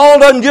 Paul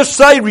doesn't just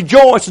say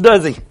rejoice,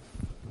 does he?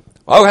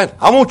 Okay,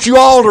 I want you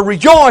all to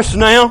rejoice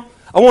now.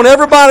 I want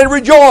everybody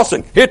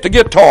rejoicing. Hit the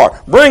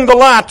guitar. Bring the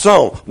lights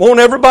on. Want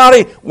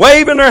everybody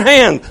waving their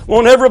hand.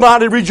 Want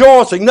everybody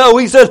rejoicing. No,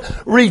 he says,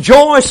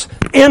 rejoice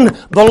in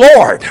the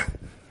Lord.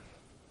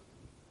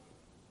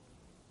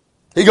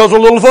 He goes a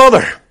little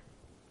further.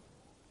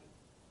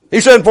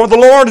 He said, for the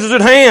Lord is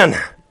at hand.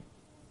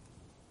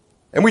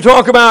 And we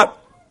talk about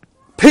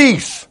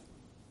peace.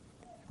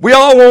 We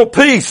all want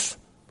peace.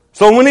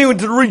 So we need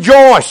to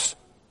rejoice.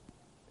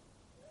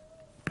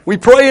 We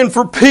praying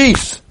for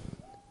peace.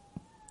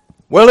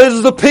 Well, it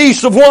is the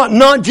peace of what?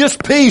 Not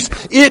just peace.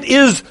 It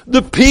is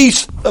the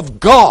peace of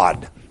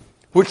God,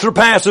 which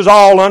surpasses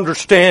all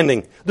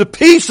understanding. The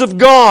peace of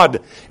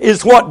God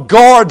is what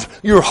guards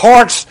your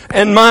hearts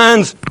and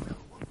minds.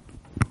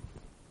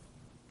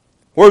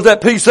 Where's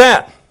that peace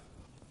at?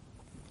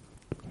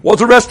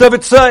 What's the rest of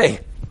it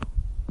say?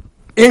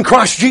 In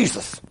Christ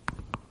Jesus.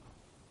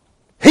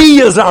 He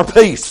is our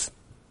peace.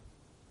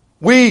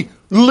 We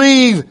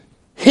leave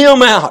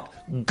Him out,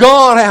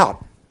 God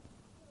out.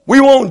 We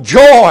want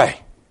joy.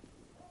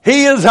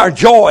 He is our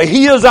joy.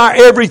 He is our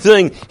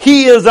everything.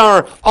 He is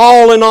our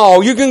all in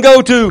all. You can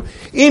go to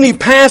any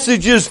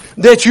passages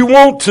that you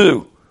want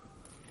to,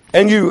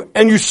 and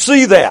you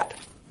see that.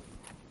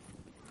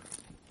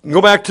 You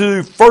go back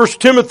to 2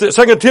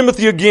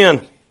 Timothy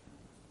again.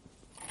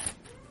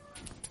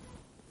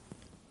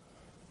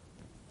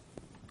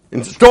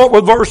 And start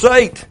with verse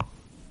 8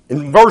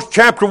 in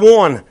chapter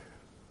 1.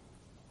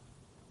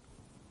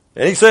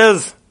 And he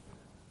says,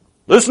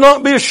 let's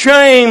not be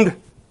ashamed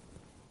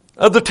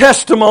of the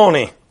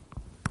testimony.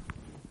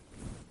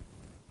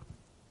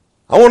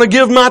 I want to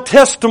give my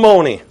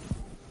testimony.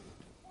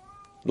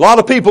 A lot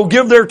of people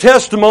give their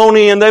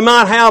testimony and they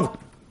might have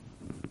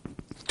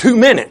 2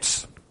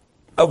 minutes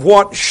of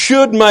what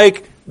should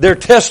make their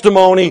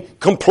testimony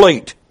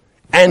complete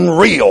and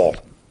real.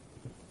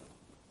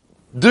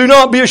 Do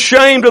not be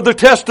ashamed of the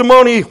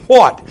testimony,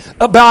 what?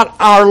 About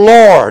our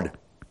Lord,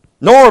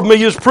 nor of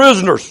me as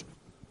prisoners.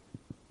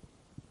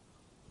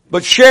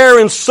 But share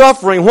in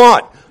suffering,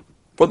 what?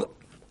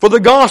 For the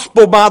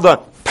gospel by the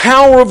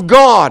power of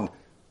God.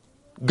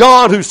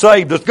 God who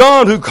saved us.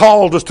 God who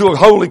called us to a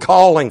holy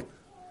calling.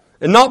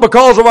 And not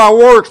because of our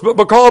works, but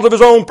because of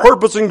His own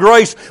purpose and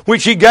grace,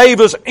 which He gave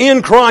us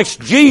in Christ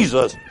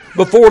Jesus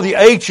before the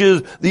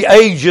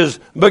ages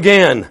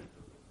began.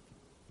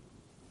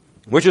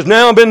 Which has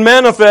now been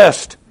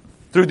manifest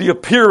through the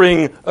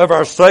appearing of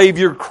our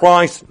Savior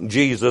Christ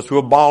Jesus, who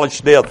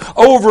abolished death.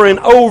 Over and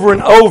over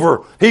and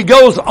over, he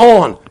goes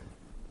on.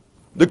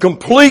 The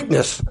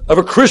completeness of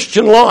a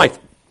Christian life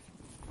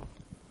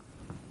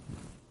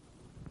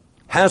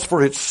has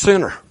for its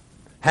center,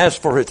 has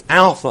for its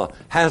alpha,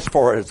 has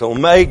for its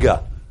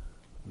omega,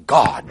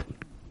 God.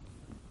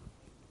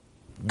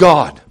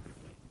 God.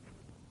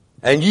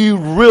 And you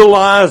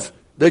realize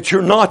that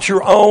you're not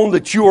your own,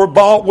 that you are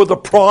bought with a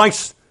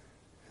price,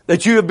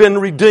 that you have been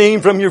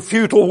redeemed from your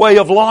futile way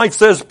of life,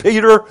 says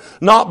Peter,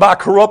 not by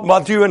corrupt,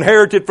 but you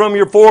inherited from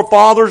your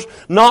forefathers,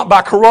 not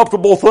by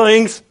corruptible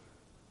things,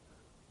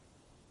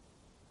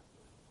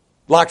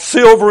 like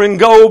silver and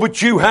gold,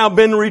 but you have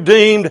been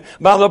redeemed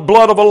by the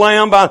blood of a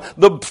lamb, by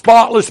the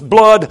spotless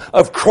blood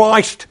of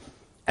Christ,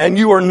 and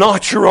you are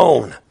not your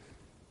own.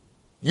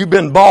 You've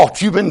been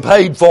bought, you've been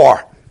paid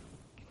for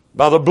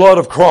by the blood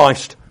of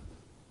Christ.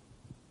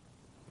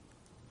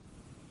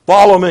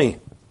 Follow me.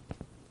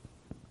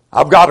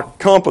 I've got a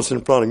compass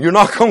in front of you. You're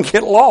not going to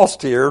get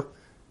lost here.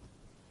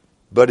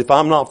 But if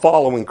I'm not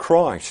following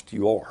Christ,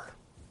 you are.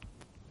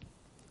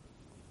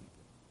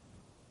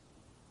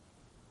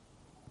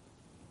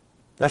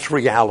 That's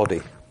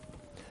reality.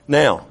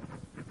 Now,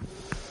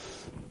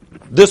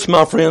 this,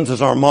 my friends,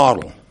 is our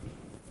model.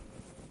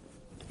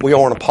 We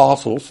aren't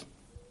apostles,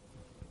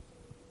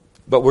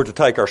 but we're to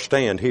take our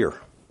stand here.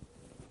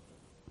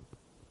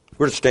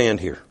 We're to stand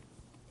here.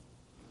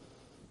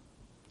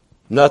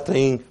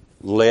 Nothing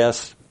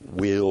less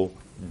will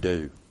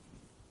do.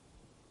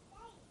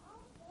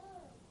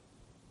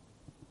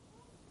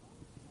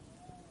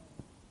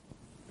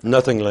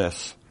 Nothing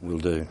less will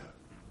do.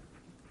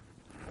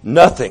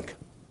 Nothing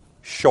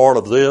short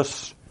of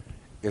this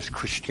is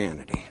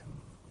Christianity.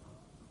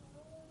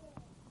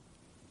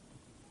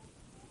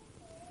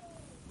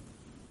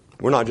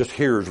 We're not just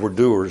hearers, we're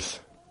doers.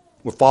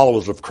 We're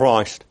followers of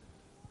Christ.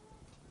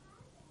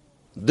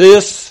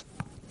 This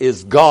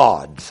is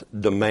God's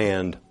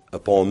demand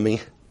upon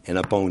me and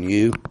upon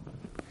you.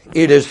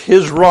 It is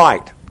His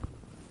right.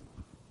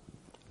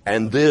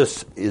 And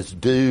this is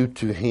due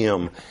to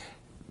Him.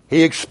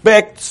 He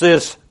expects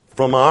this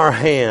from our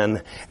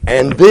hand,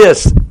 and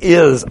this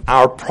is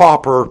our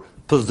proper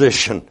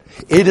position.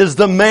 It is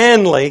the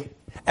manly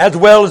as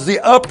well as the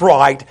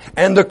upright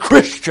and the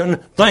Christian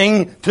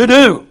thing to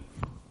do.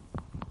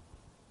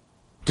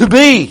 To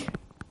be.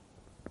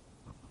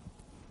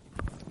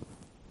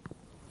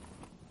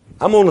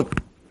 I'm going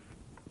to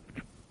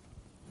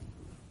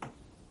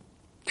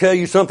tell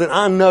you something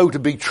I know to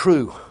be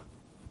true.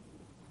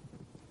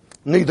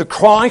 Neither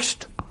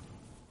Christ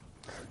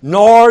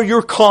nor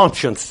your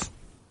conscience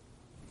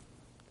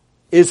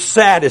is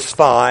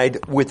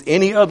satisfied with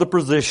any other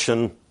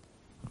position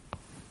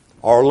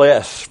or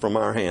less from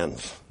our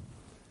hands.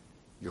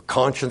 Your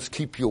conscience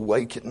keep you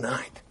awake at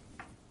night.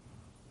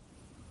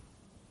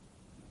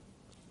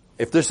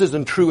 If this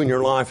isn't true in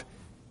your life,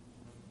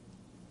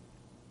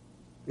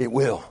 it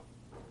will.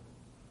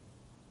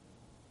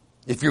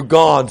 If you're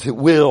God's, it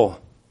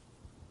will.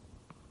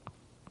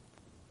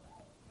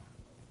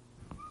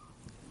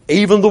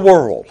 Even the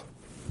world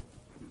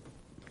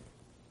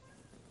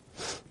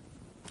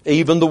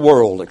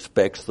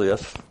expects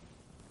this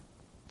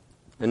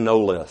and no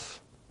less.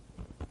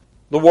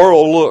 The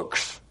world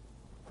looks.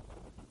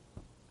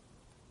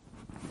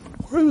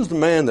 Who's the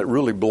man that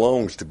really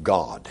belongs to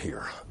God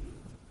here?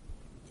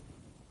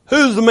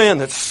 Who's the man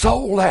that's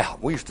sold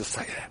out? We used to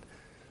say that.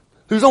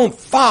 Who's on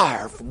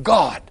fire for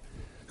God?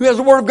 Who has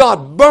the Word of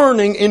God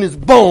burning in his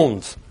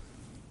bones?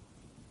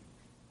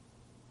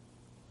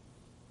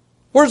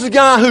 Where's the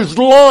guy whose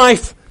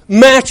life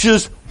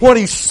matches what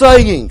he's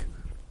saying?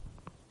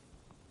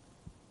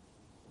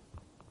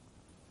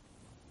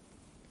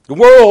 The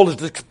world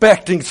is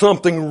expecting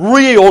something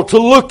real to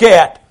look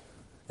at.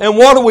 And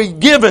what are we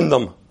giving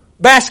them?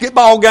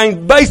 Basketball games,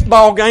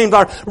 baseball games.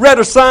 I read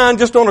a sign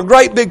just on a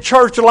great big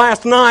church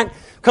last night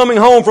coming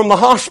home from the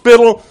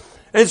hospital.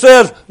 And it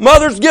says,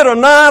 mothers, get a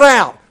night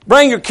out.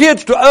 Bring your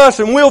kids to us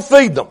and we'll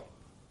feed them.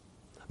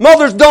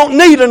 Mothers don't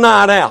need a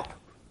night out.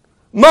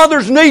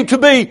 Mothers need to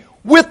be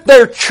with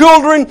their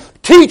children,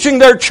 teaching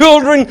their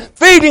children,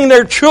 feeding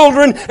their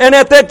children, and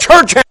at that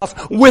church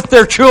house with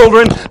their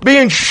children,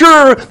 being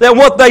sure that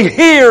what they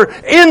hear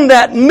in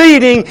that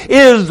meeting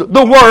is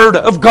the Word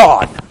of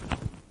God.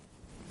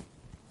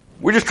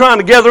 We're just trying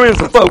to gather in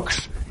some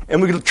folks,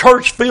 and the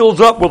church fills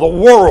up with a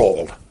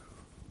world,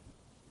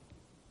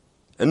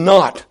 and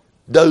not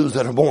those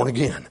that are born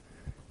again.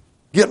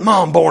 Get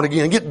mom born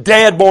again, get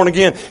dad born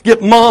again,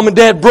 get mom and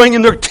dad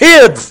bringing their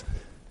kids.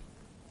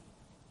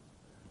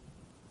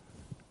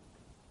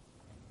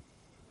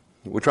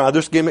 We try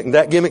this gimmick and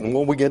that gimmick, and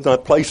when we get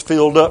that place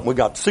filled up, we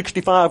got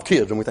 65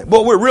 kids, and we think,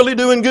 well, we're really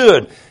doing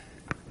good.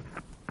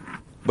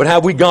 But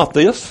have we got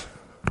this?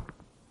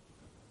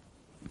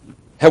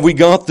 Have we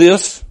got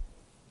this?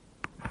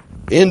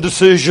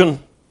 Indecision,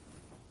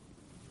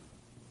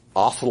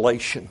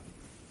 oscillation,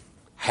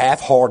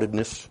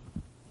 half-heartedness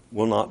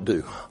will not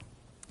do.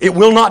 It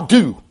will not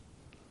do.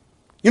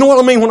 You know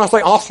what I mean when I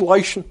say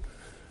oscillation?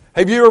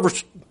 Have you ever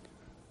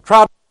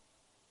tried?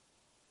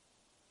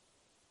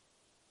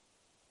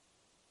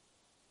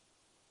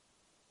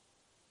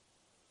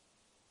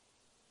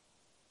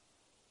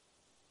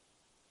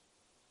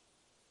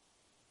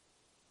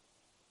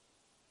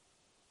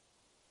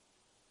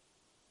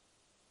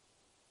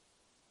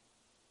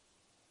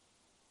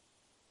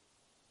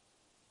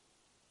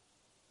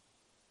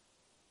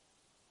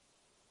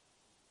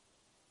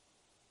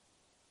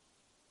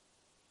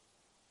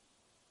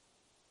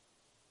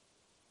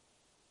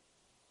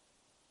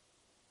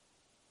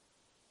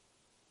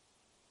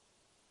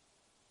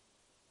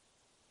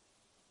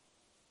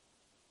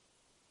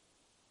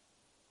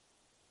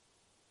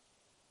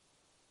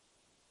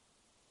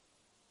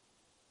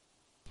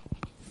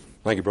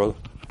 Thank you, brother.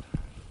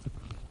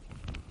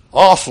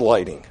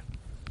 Oscillating.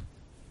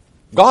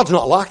 God's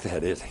not like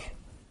that, is He?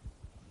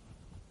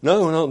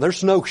 No,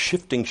 there's no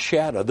shifting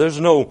shadow.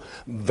 There's no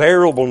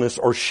variableness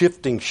or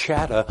shifting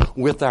shadow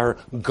with our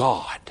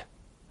God.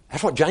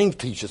 That's what James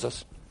teaches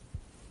us.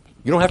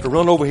 You don't have to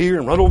run over here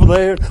and run over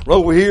there, run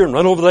over here and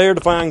run over there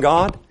to find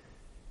God.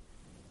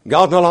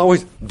 God's not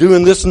always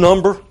doing this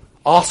number,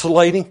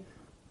 oscillating.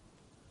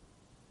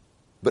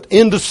 But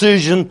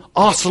indecision,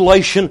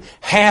 oscillation,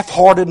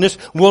 half-heartedness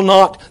will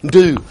not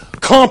do.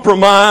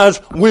 Compromise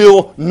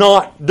will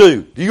not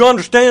do. Do you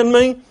understand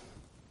me?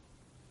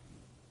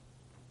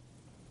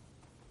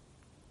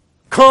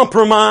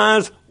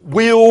 Compromise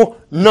will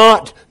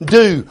not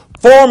do.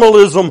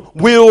 Formalism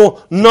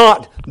will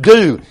not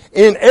do.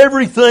 In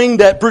everything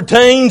that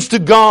pertains to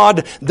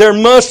God, there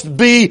must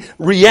be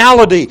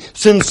reality,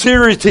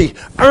 sincerity,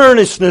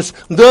 earnestness,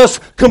 thus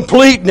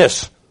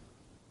completeness.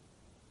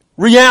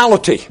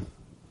 Reality.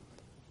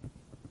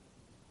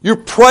 You're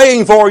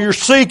praying for, you're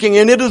seeking,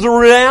 and it is a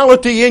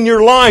reality in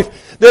your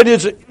life that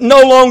it's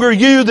no longer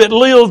you that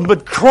lives,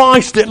 but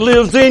Christ that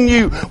lives in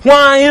you.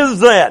 Why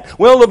is that?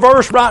 Well, the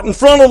verse right in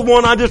front of the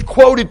one I just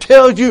quoted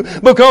tells you,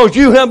 because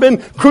you have been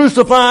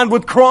crucified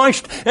with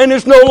Christ, and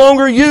it's no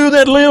longer you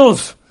that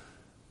lives.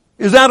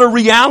 Is that a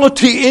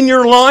reality in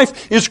your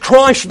life? Is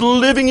Christ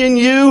living in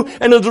you?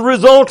 And as a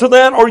result of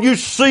that, are you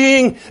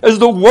seeing, as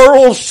the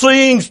world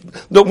seeing,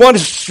 that what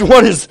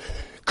is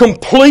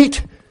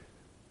complete?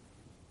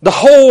 The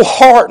whole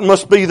heart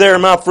must be there,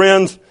 my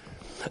friends.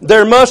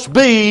 There must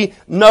be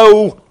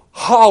no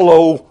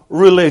hollow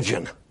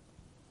religion.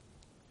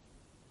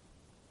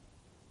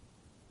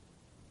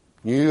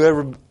 You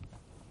ever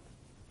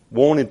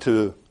wanted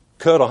to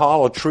cut a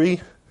hollow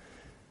tree?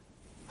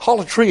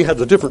 Hollow tree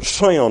has a different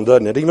sound,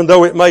 doesn't it? Even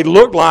though it may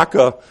look like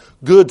a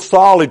good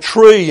solid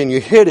tree and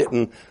you hit it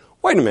and,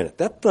 wait a minute,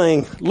 that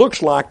thing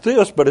looks like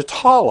this, but it's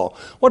hollow.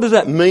 What does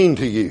that mean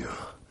to you?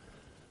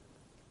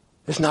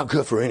 It's not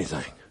good for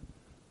anything.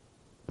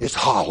 It's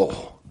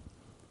hollow.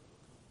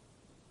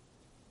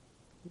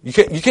 You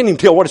can't even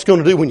tell what it's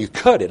going to do when you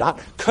cut it. I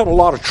cut a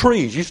lot of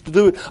trees. Used to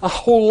do it a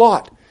whole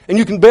lot. And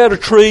you can bed a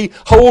tree,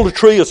 hold a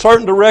tree a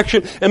certain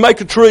direction, and make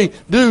a tree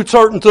do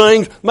certain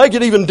things, make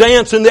it even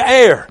dance in the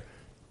air.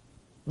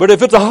 But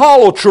if it's a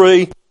hollow tree,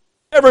 you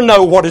never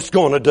know what it's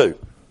going to do.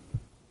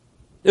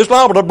 It's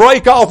liable to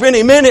break off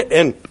any minute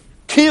and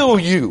kill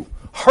you,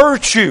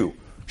 hurt you,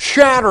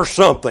 shatter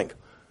something,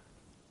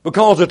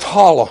 because it's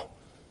hollow.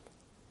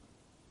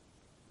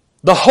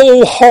 The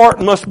whole heart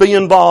must be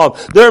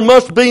involved. There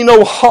must be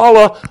no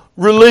hollow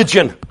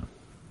religion.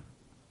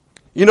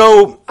 You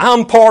know,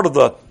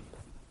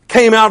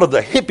 came out of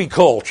the hippie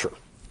culture.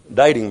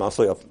 Dating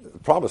myself.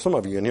 Probably some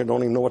of you in here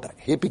don't even know what that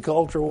hippie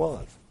culture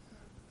was.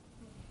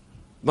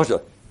 A bunch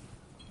of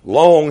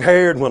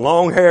long-haired, when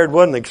long-haired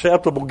wasn't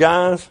acceptable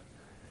guys.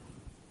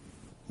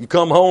 You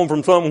come home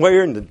from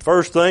somewhere and the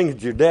first thing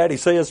that your daddy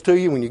says to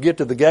you when you get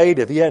to the gate,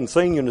 if he hadn't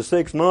seen you in the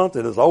 6 months,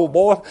 it is, "Oh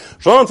boy,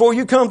 son, before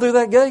you come through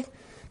that gate,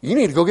 you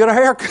need to go get a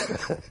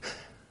haircut."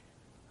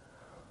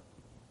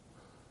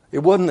 It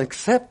wasn't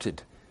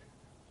accepted.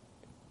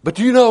 But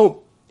you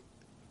know,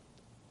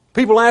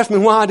 people ask me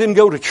why I didn't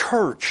go to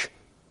church.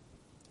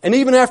 And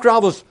even after I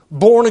was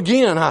born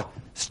again, I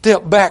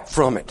stepped back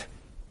from it.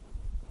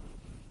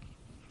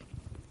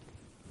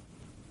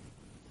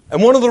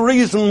 And one of the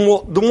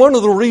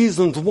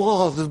reasons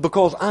was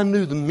because I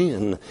knew the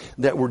men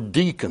that were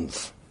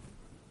deacons,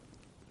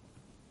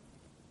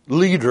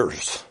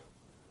 leaders,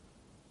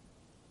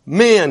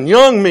 men,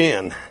 young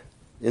men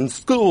in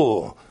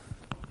school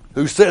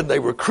who said they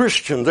were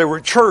Christians, they were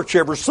at church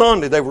every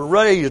Sunday, they were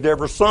raised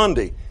every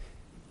Sunday.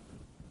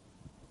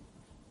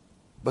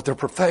 But their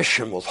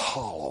profession was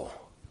hollow.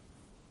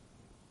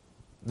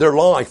 Their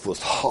life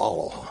was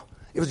hollow.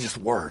 It was just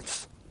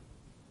words.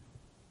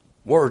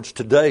 Words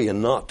today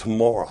and not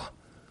tomorrow.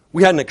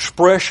 We had an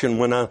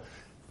expression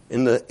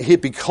in the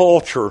hippie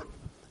culture,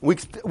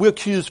 we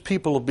accused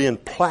people of being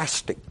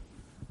plastic.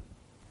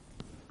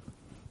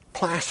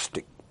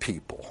 Plastic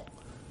people.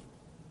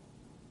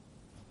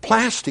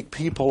 Plastic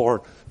people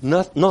are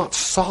not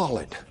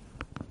solid.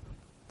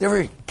 They're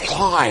very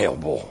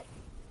pliable.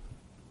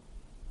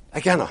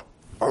 They kind of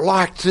are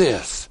like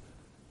this.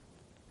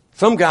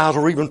 Some guys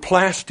are even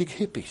plastic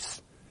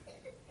hippies.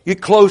 You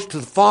get close to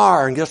the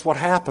fire and guess what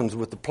happens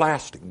with the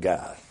plastic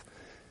guys?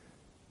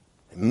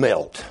 They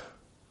melt.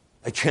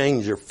 They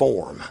change their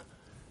form.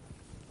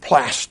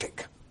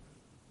 Plastic.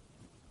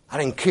 I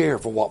didn't care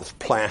for what was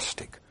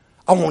plastic.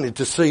 I wanted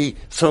to see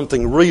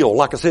something real.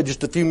 Like I said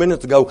just a few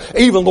minutes ago,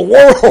 even the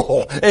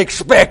world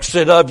expects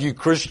it of you,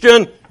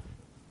 Christian.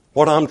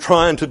 What I'm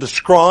trying to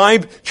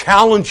describe,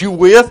 challenge you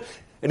with,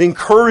 and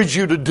encourage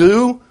you to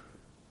do,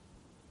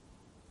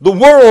 the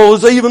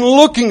world is even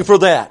looking for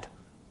that.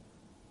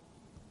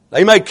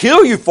 They may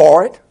kill you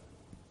for it.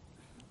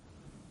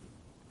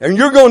 And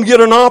you're going to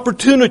get an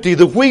opportunity.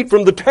 The wheat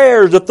from the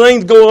tares, the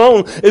things going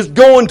on, is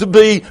going to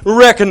be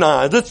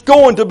recognized. It's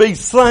going to be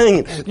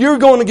seen. You're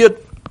going to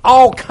get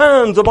all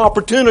kinds of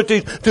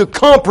opportunities to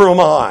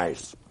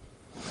compromise,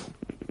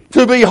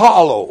 to be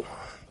hollow.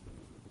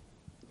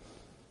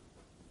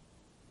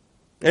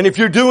 And if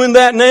you're doing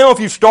that now, if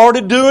you've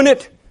started doing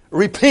it,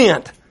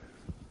 repent.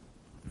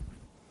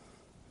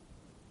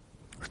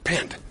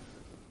 Repent.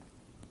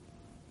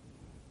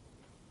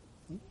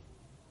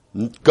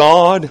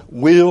 God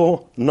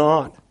will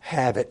not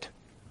have it.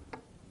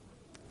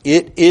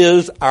 It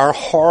is our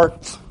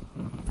heart's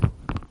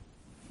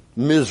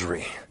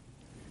misery.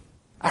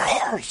 Our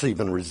hearts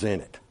even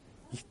resent it.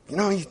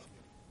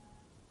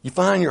 You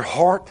find your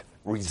heart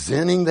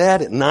resenting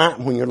that at night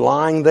when you're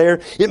lying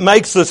there. It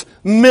makes us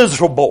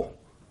miserable.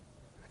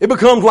 It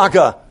becomes like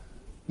a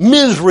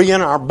misery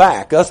in our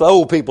back. Us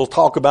old people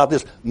talk about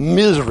this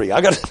misery.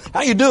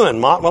 How you doing,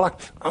 Mott? Well,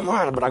 I'm all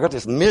right, but I got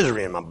this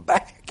misery in my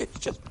back. It's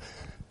just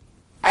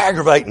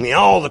aggravating me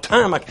all the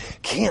time. I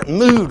can't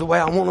move the way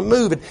I want to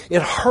move.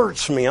 It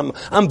hurts me.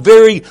 I'm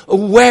very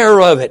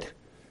aware of it.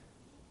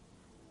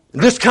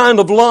 This kind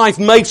of life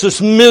makes us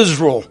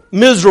miserable.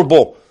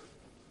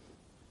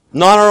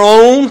 Not our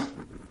own.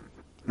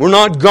 We're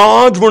not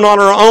God's. We're not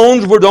our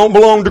own. We don't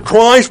belong to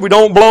Christ. We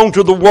don't belong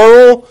to the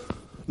world.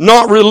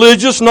 Not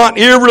religious, not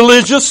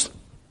irreligious.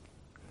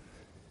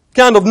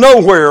 Kind of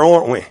nowhere,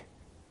 aren't we?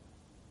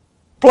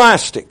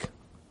 Plastic.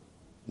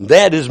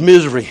 That is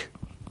misery.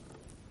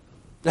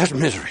 That's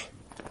misery.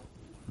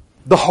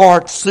 The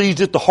heart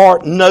sees it, the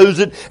heart knows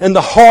it, and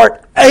the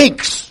heart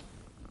aches.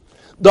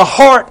 The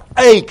heart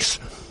aches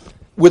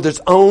with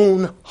its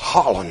own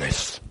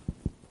hollowness.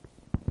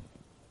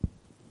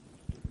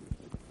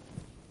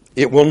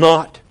 It will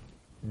not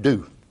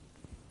do.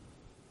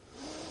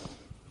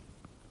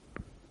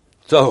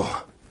 So,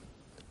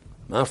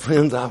 my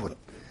friends, I would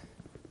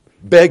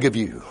beg of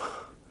you,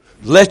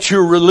 let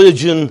your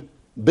religion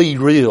be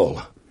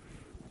real.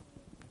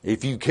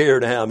 If you care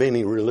to have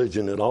any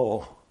religion at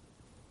all,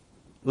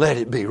 let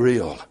it be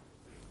real.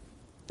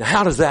 Now,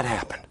 how does that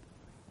happen?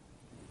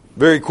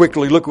 Very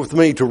quickly, look with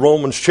me to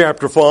Romans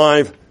chapter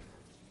 5,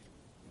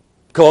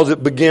 because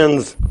it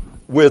begins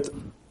with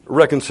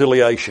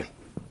reconciliation.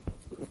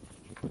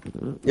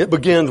 It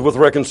begins with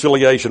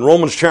reconciliation.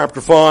 Romans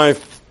chapter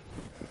 5.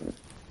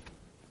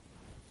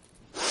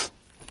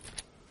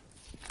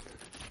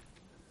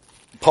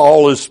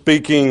 Paul is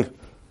speaking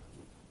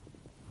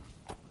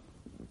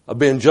of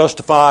being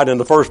justified in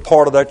the first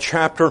part of that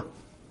chapter.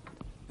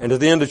 And at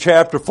the end of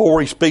chapter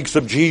 4, he speaks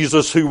of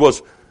Jesus who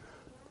was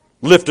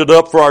lifted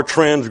up for our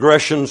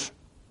transgressions,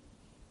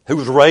 who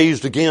was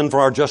raised again for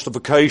our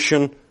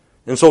justification.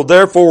 And so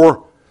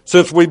therefore,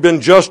 since we've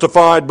been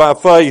justified by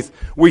faith,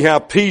 we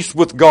have peace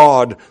with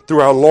God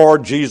through our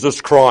Lord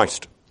Jesus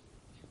Christ.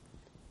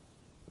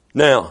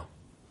 Now,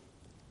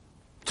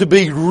 to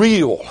be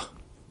real,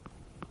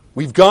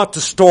 we've got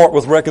to start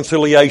with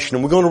reconciliation.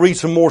 And we're going to read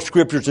some more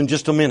scriptures in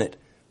just a minute.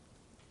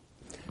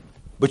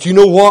 But you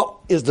know what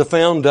is the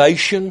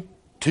foundation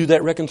to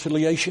that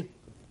reconciliation?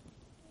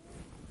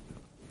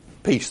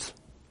 Peace.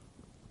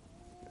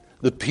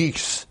 The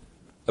peace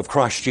of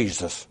Christ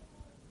Jesus.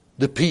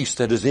 The peace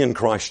that is in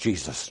Christ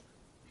Jesus.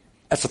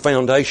 That's the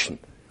foundation.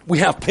 We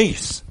have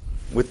peace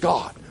with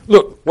God.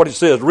 Look what it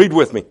says. Read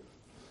with me.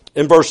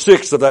 In verse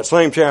 6 of that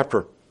same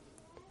chapter.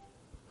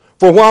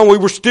 For while we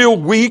were still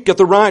weak at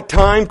the right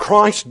time,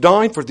 Christ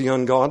died for the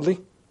ungodly.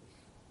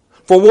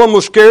 For one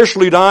will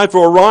scarcely die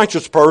for a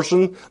righteous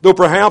person, though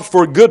perhaps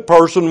for a good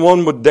person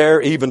one would dare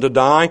even to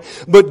die.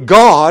 But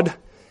God,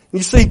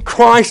 you see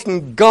Christ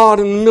and God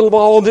in the middle of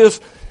all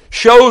this,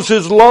 shows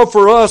His love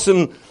for us,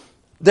 and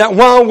that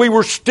while we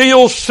were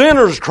still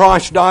sinners,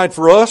 Christ died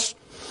for us.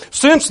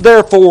 Since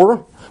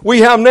therefore we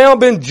have now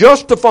been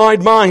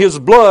justified by His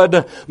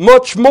blood,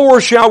 much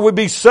more shall we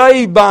be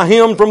saved by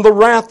Him from the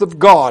wrath of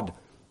God.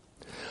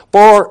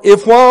 For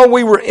if while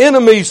we were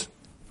enemies,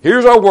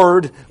 here's our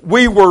word,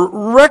 we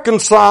were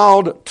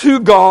reconciled to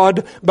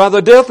God by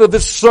the death of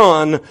His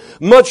Son,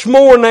 much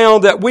more now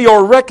that we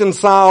are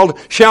reconciled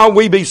shall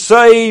we be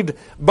saved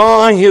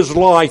by His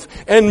life.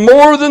 And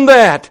more than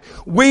that,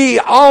 we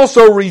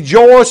also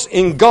rejoice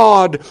in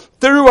God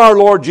through our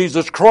Lord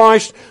Jesus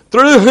Christ,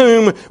 through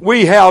whom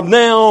we have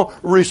now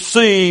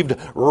received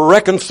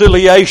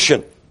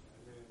reconciliation.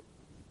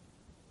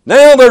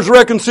 Now there's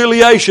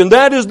reconciliation.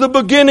 That is the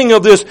beginning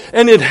of this.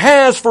 And it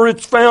has for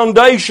its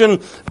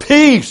foundation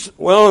peace,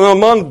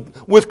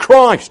 with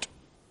Christ.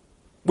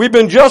 We've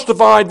been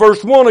justified,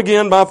 verse 1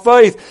 again, by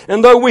faith.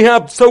 And we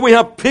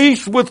have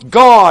peace with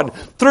God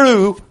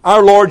through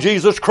our Lord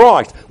Jesus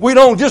Christ. We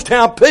don't just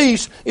have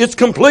peace, it's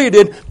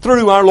completed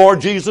through our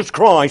Lord Jesus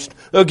Christ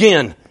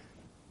again.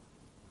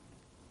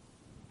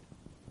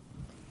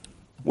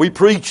 We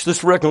preach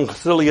this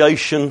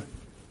reconciliation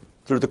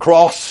through the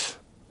cross,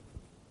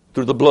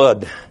 through the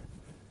blood.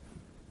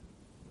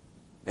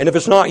 And if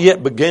it's not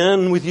yet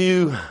begun with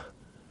you,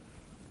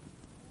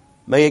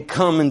 may it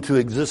come into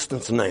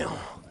existence now.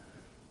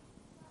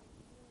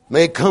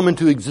 May it come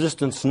into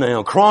existence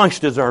now.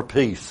 Christ is our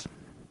peace.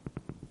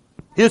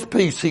 His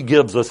peace He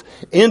gives us.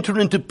 Enter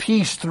into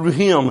peace through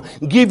Him.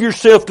 Give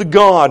yourself to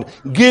God.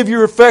 Give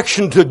your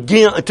affection to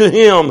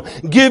Him.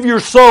 Give your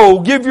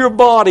soul. Give your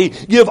body.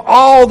 Give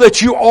all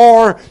that you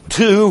are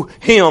to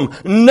Him.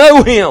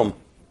 Know Him.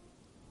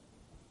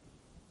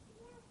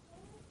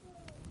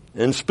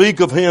 And speak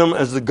of Him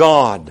as the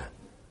God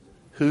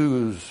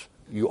whose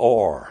you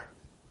are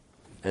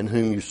and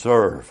whom you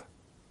serve.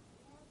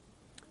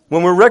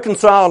 When we're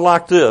reconciled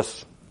like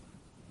this,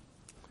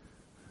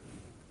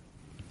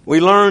 we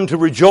learn to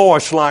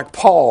rejoice like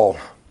Paul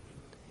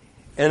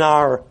in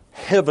our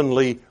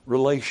heavenly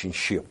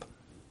relationship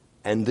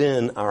and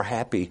then our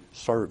happy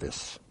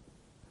service.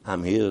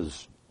 I'm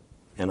His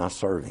and I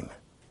serve Him.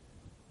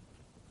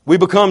 We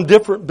become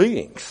different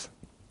beings.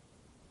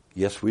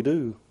 Yes, we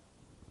do.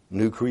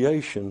 New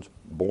creations,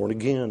 born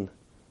again.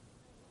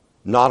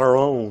 Not our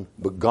own,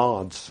 but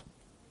God's.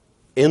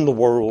 In the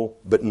world,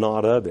 but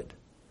not of it.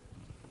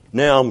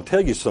 Now, I'm going to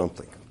tell you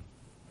something.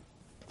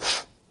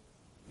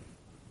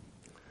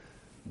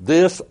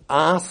 This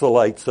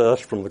isolates us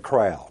from the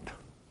crowd.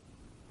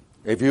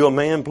 If you're a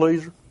man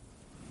pleaser,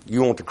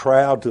 you want the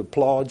crowd to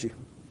applaud you,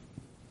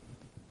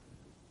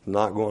 it's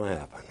not going to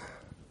happen.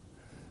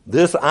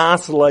 This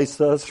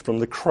isolates us from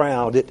the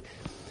crowd. It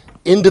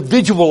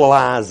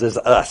individualizes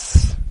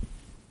us.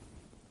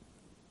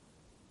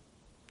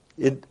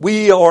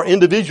 We are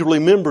individually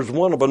members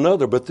one of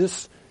another, but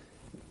this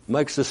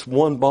makes us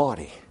one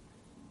body.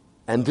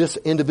 And this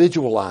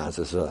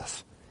individualizes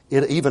us.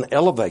 It even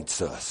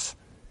elevates us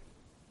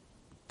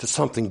to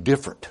something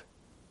different.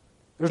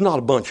 There's not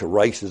a bunch of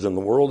races in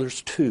the world.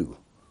 There's two.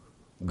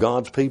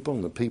 God's people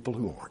and the people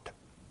who aren't.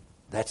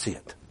 That's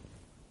it.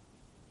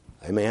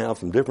 They may have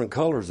some different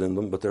colors in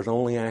them, but there's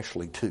only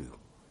actually two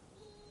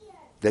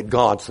that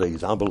God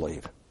sees, I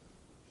believe.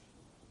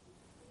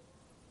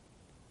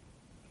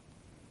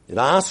 It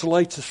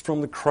isolates us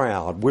from the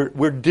crowd.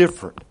 We're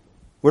different.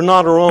 We're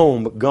not our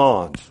own, but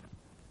God's.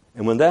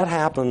 And when that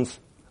happens,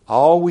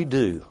 all we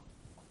do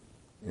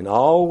and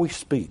all we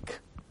speak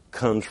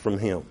comes from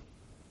Him.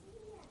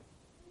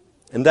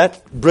 And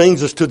that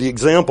brings us to the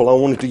example I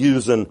wanted to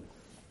use in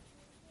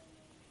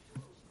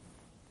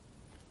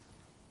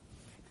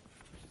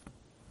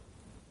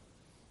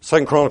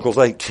 2 Chronicles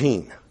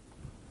 18.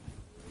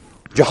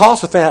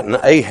 Jehoshaphat and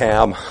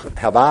Ahab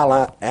have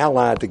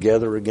allied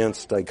together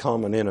against a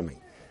common enemy.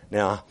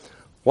 Now,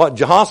 what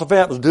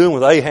Jehoshaphat was doing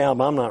with Ahab,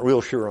 I'm not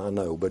real sure I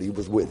know, but he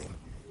was with him.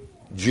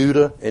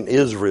 Judah and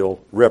Israel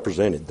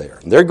represented there.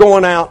 And they're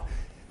going out.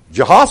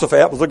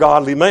 Jehoshaphat was a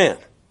godly man,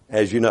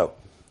 as you know.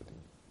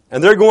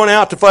 And they're going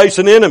out to face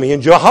an enemy.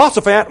 And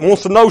Jehoshaphat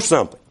wants to know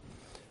something.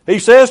 He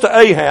says to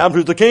Ahab,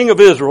 who's the king of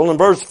Israel, in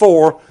verse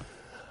 4,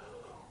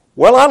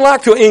 well, I'd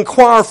like to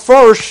inquire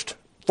first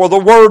for the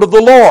word of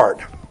the Lord.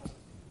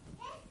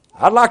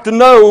 I'd like to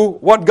know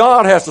what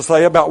God has to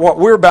say about what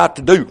we're about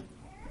to do.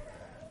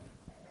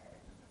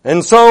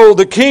 And so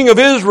the king of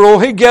Israel,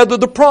 he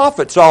gathered the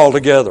prophets all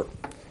together.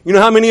 You know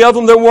how many of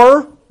them there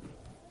were?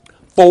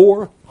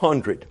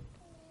 400.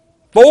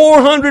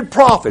 400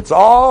 prophets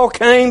all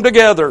came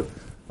together.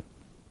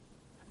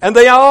 And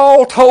they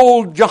all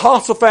told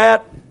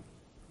Jehoshaphat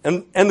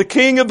and the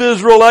king of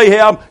Israel,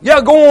 Ahab, yeah,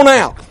 go on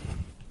out.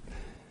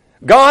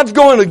 God's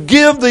going to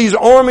give these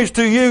armies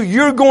to you.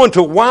 You're going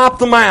to wipe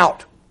them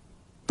out.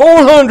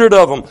 400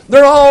 of them.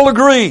 They're all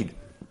agreed.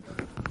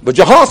 But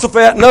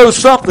Jehoshaphat knows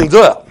something's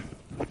up.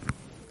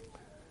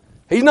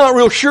 He's not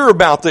real sure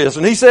about this.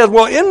 And he says,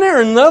 well, isn't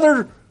there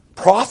another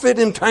prophet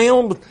in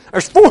town?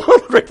 There's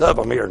 400 of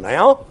them here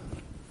now.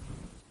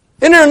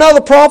 Isn't there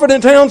another prophet in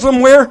town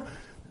somewhere?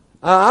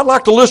 I'd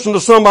like to listen to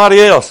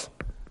somebody else.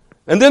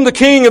 And then the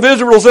king of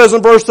Israel says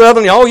in verse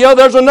 7, oh yeah,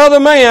 there's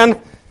another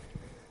man.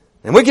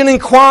 And we can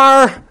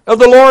inquire of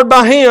the Lord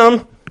by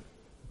him.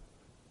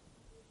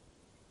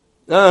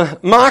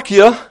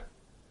 Micaiah,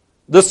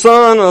 the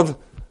son of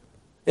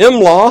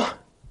Imlah.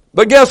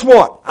 But guess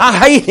what? I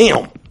hate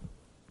him.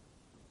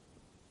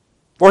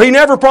 For he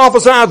never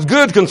prophesies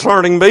good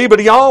concerning me,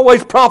 but he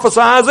always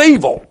prophesies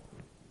evil.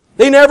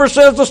 He never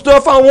says the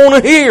stuff I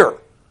want to hear.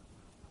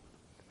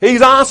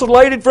 He's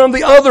isolated from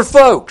the other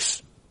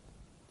folks.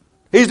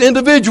 He's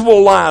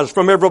individualized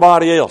from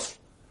everybody else.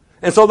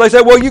 And so they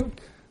say, well, you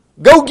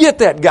go get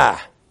that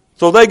guy.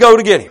 So they go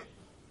to get him.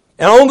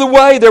 And on the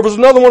way, there was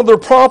another one of their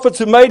prophets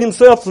who made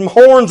himself some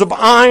horns of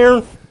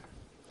iron.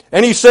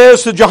 And he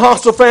says to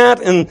Jehoshaphat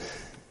and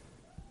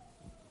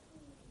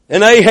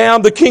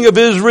Ahab, the king of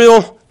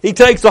Israel, he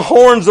takes the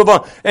horns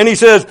and he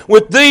says,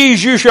 with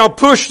these you shall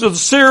push the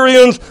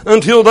Syrians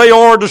until they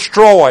are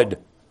destroyed.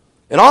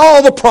 And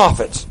all the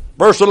prophets,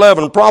 verse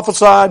 11,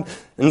 prophesied,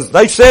 and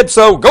they said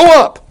so, go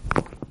up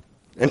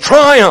and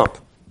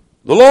triumph.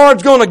 The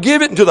Lord's going to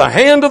give it into the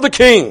hand of the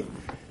king.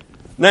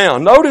 Now,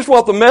 notice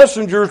what the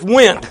messengers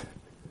went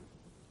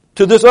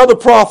to this other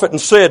prophet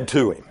and said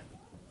to him.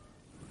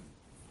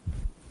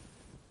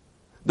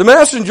 The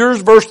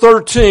messengers, verse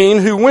 13,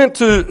 who went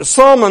to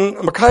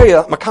summon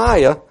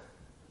Micaiah,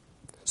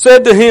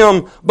 said to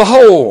him,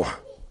 behold,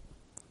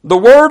 the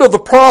word of the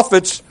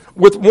prophets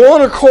with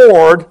one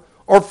accord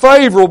are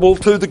favorable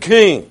to the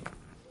king.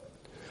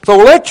 So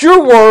let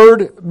your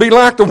word be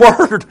like the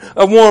word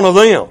of one of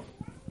them.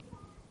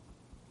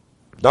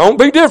 Don't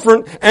be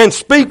different and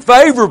speak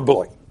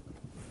favorably.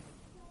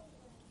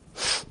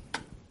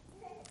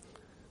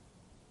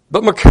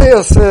 But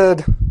Micaiah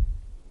said,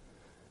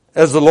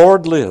 as the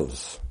Lord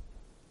lives,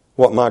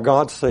 what my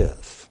God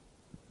says,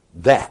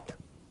 that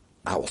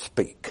I will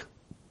speak.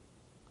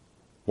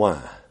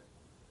 Why?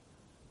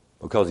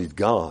 Because he's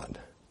God,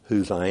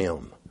 whose I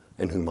am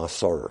and whom I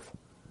serve.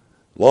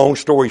 Long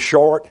story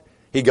short,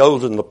 he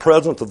goes in the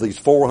presence of these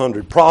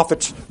 400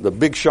 prophets, the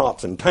big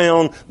shots in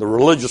town, the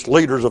religious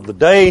leaders of the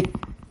day,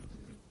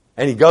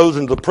 and he goes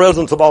into the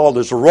presence of all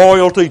this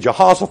royalty,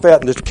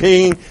 Jehoshaphat and this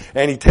king,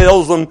 and he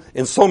tells them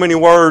in so many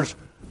words,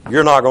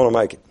 you're not going to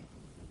make it.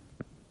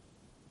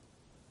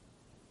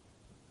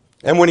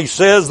 And when he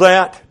says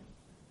that,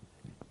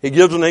 he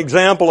gives an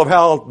example of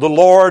how the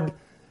Lord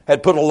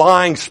had put a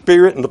lying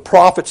spirit in the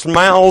prophets'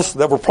 mouths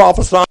that were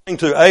prophesying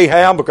to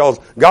Ahab because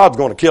God's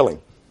going to kill him.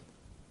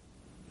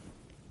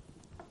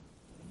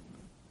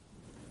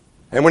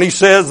 And when he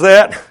says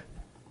that,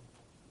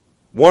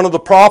 one of the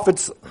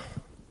prophets,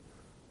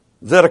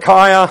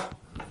 Zedekiah,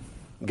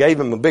 gave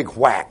him a big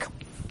whack.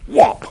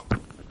 Whop!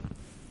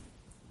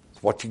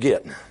 That's what you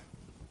get.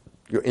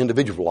 You're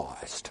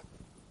individualized.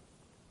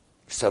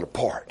 You're set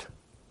apart.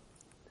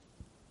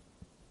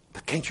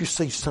 But can't you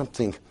see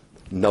something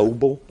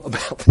noble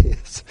about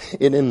this?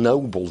 It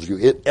ennobles you.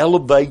 It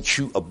elevates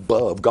you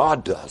above.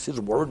 God does.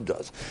 His word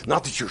does.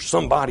 Not that you're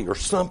somebody or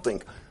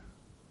something.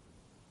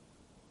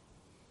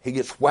 He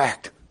gets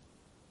whacked.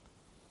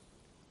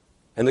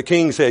 And the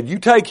king said, you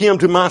take him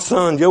to my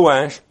son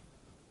Joash,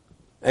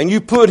 and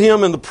you put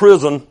him in the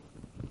prison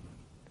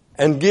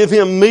and give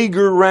him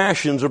meager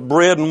rations of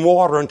bread and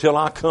water until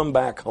I come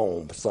back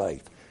home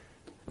safe.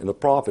 And the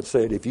prophet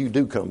said, if you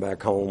do come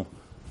back home,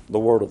 the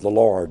word of the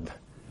Lord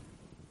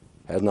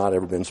has not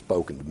ever been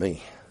spoken to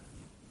me.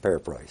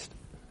 Paraphrased.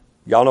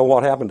 Y'all know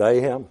what happened to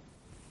Ahab?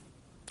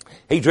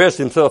 He dressed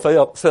himself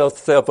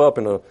up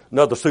in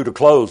another suit of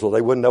clothes so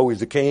they wouldn't know he's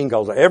the king,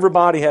 because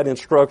everybody had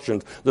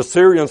instructions. The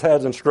Syrians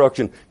had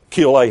instruction,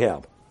 kill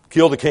Ahab,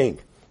 kill the king.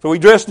 So he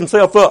dressed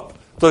himself up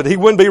so that he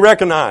wouldn't be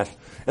recognized.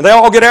 And they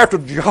all get after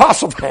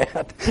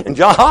Jehoshaphat, and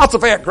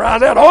Jehoshaphat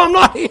cries out, oh, I'm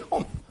not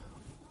him.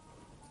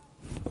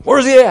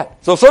 Where's he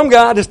at? So some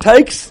guy just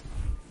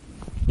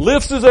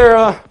lifts his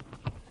arrow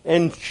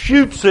and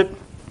shoots it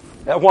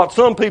at what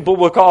some people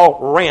would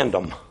call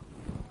random.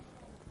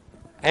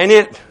 And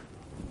it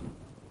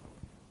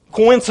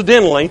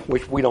coincidentally,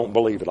 which we don't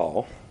believe at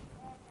all,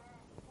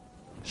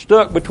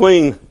 stuck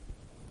between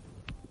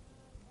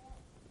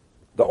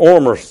the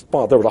armor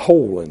spot. There was a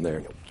hole in there.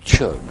 And it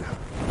chugged.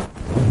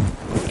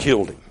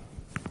 Killed him.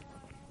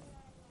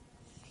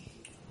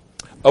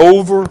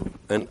 Over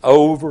and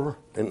over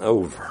and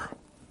over.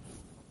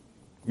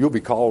 You'll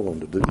be called on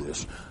to do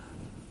this.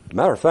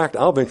 Matter of fact,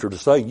 I'll venture to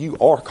say you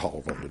are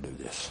called on to do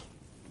this.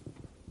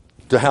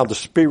 To have the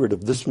spirit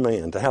of this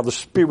man, to have the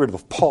spirit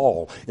of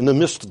Paul in the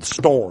midst of the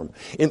storm.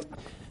 And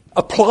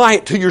apply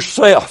it to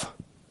yourself.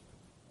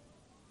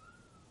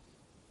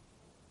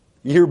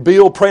 You hear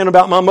Bill praying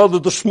about my mother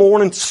this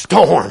morning?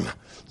 Storm,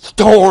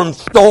 storm,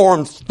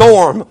 storm,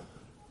 storm.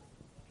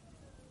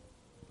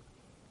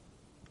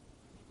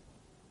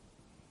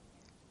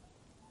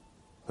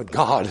 But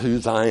God,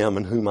 whose I am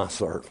and whom I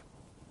serve.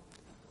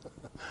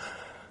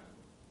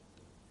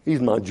 He's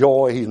my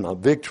joy. He's my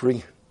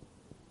victory.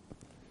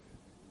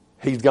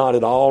 He's got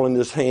it all in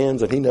his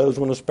hands, and he knows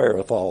when a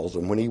sparrow falls.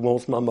 And when he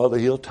wants my mother,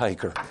 he'll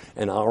take her.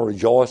 And I'll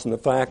rejoice in the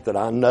fact that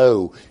I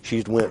know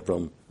she's went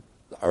from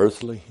the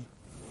earthly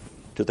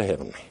to the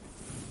heavenly.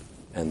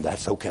 And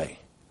that's okay.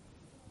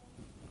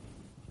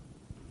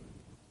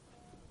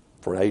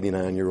 For an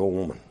 89-year-old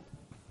woman.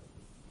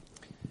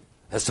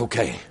 That's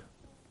okay.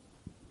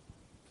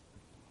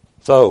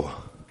 So,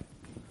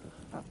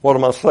 what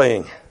am I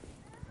saying?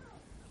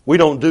 We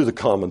don't do the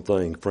common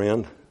thing,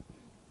 friend.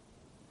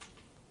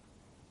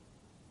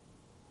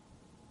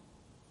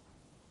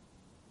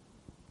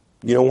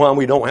 You know why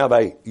we don't have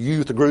a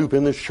youth group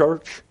in this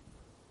church?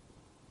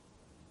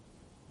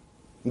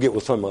 Get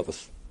with some of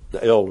us,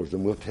 the elders,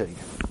 and we'll tell you.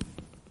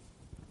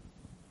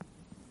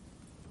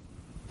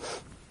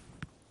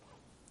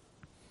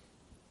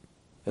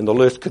 And the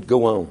list could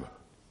go on.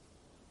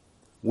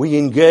 We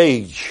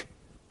engage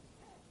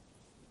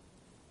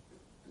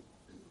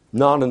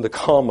Not in the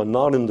common,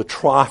 not in the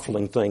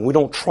trifling thing. We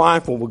don't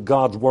trifle with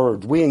God's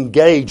words. We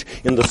engage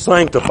in the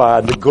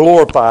sanctified, the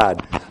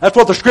glorified. That's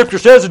what the Scripture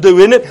says to do,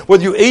 isn't it?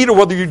 Whether you eat or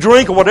whether you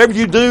drink or whatever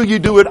you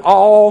do it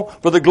all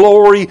for the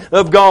glory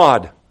of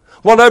God.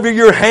 Whatever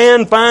your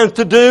hand finds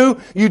to do,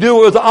 you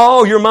do it with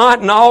all your might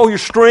and all your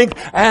strength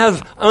as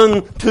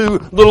unto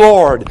the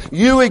Lord.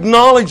 You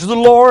acknowledge the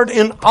Lord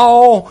in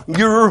all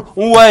your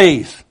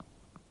ways.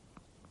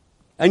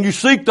 And you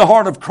seek the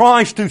heart of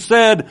Christ who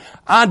said,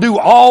 I do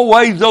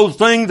always those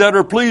things that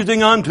are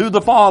pleasing unto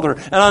the Father.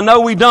 And I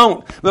know we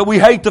don't, but we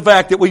hate the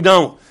fact that we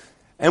don't.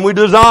 And we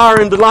desire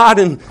and delight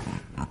in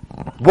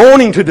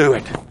wanting to do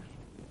it.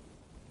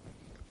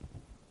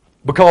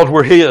 Because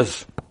we're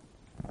His.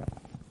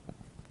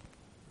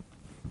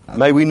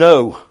 May we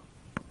know,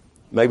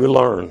 may we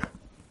learn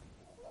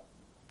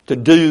to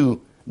do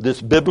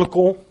this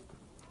biblical,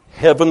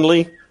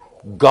 heavenly,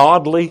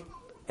 godly,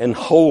 and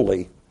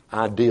holy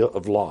idea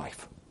of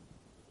life.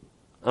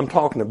 I'm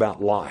talking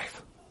about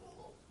life.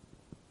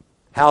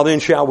 How then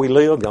shall we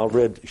live? Y'all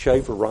read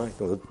Schaeffer, right?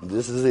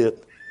 This is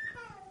it.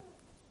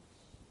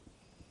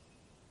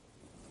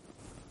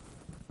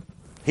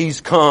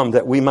 He's come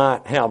that we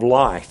might have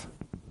life,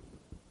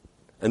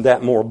 and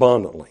that more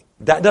abundantly.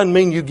 That doesn't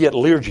mean you get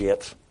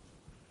Learjets.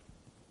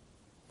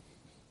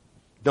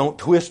 Don't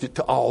twist it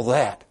to all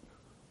that.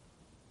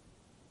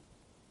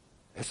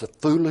 It's a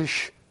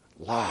foolish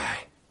lie.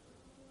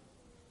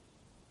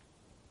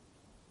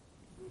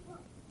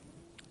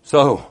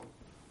 So,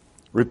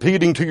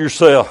 repeating to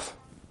yourself,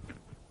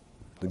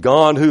 the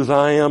God whose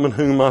I am and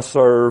whom I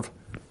serve,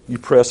 you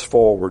press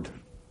forward.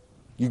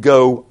 You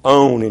go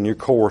on in your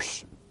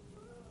course.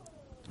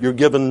 You're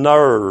given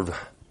nerve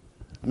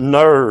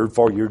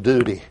for your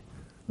duty,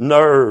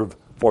 nerve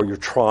for your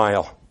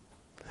trial.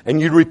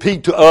 And you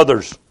repeat to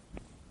others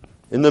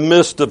in the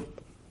midst of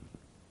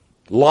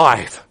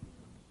life.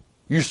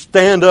 You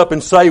stand up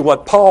and say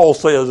what Paul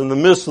says in the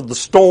midst of the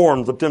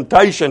storms, the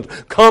temptations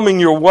coming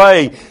your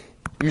way.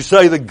 You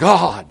say the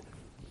God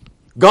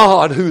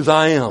whose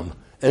I am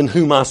and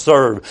whom I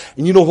serve.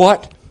 And you know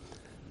what?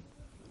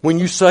 When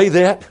you say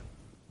that,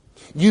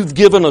 you've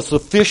given a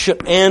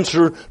sufficient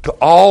answer to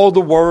all the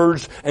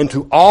words and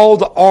to all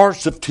the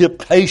arts of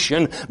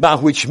temptation by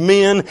which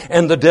men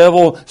and the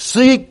devil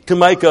seek to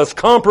make us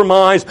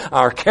compromise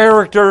our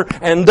character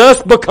and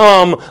thus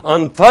become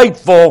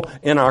unfaithful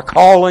in our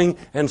calling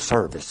and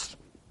service.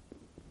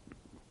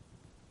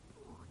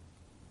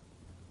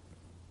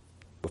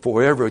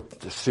 Before every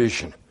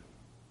decision,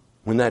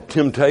 when that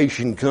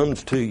temptation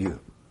comes to you,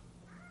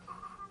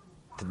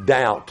 to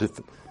doubt,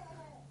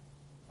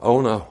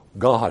 oh no,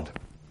 God,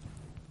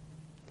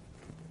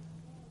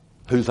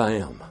 whose I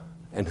am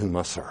and whom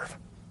I serve.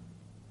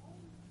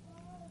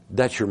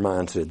 That's your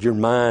mindset. Your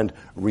mind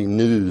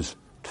renews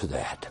to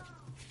that.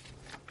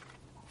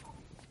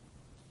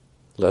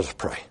 Let us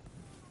pray.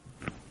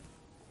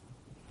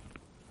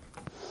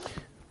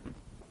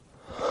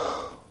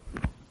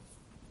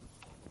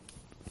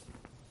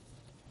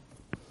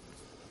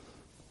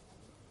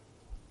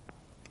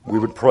 We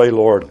would pray,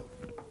 Lord,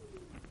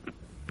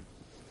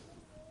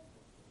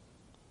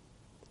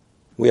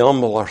 we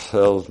humble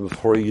ourselves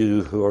before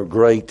you who are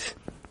great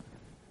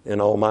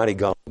and almighty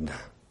God,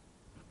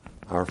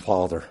 our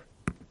Father.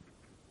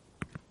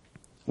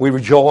 We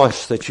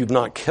rejoice that you've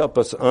not kept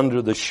us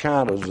under the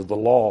shadows of the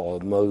law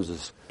of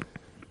Moses.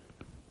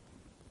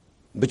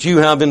 But you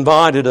have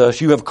invited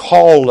us, you have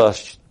called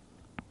us,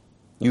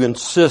 you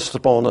insist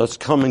upon us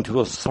coming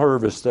to a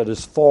service that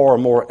is far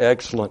more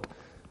excellent.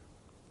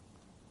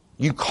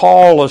 You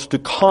call us to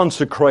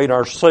consecrate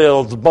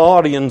ourselves,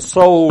 body and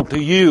soul,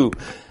 to you,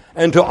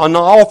 and to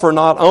offer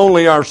not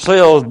only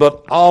ourselves,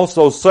 but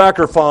also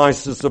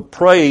sacrifices of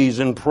praise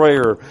and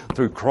prayer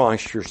through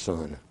Christ your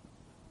Son.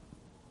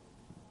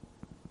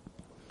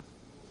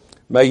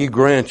 May you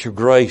grant your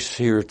grace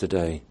here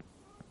today,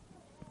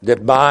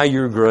 that by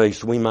your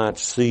grace we might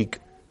seek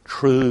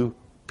true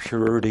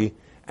purity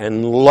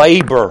and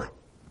labor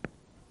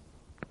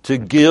to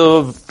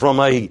give from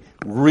a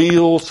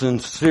real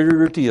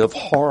sincerity of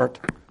heart,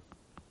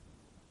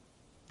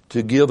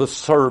 to give a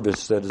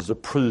service that is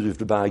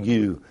approved by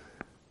you,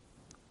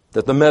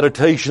 that the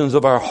meditations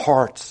of our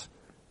hearts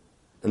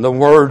and the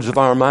words of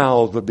our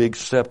mouths would be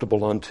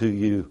acceptable unto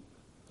you.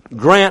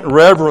 Grant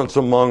reverence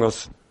among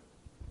us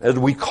as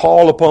we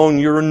call upon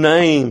your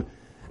name,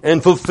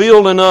 and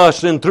fulfill in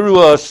us and through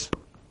us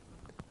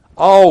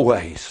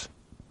always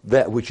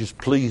that which is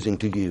pleasing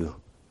to you,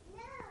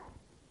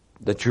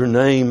 that your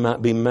name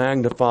might be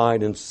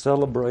magnified and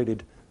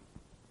celebrated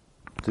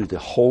through the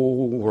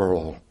whole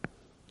world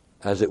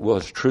as it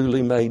was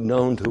truly made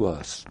known to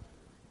us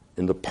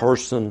in the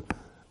person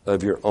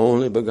of your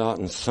only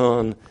begotten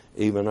Son,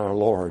 even our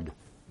Lord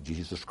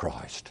Jesus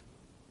Christ.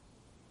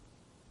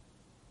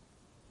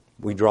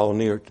 We draw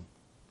near,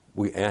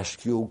 we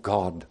ask you,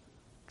 God,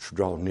 to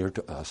draw near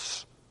to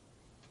us.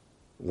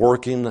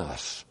 Work in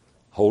us,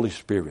 Holy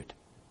Spirit,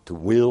 to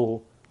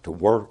will, to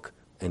work,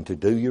 and to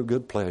do your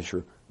good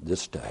pleasure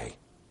this day.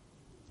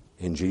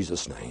 In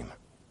Jesus' name,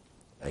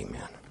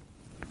 amen.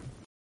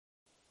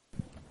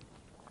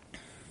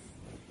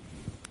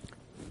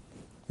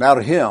 Now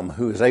to him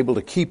who is able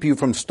to keep you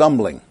from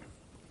stumbling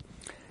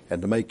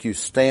and to make you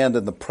stand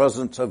in the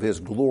presence of his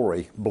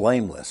glory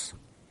blameless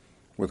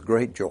with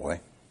great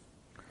joy.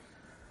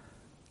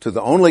 To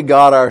the only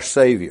God our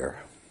Savior,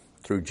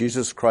 through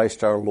Jesus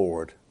Christ our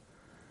Lord,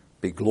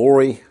 be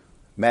glory,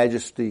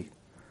 majesty,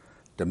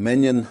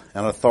 dominion,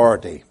 and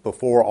authority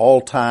before all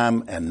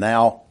time and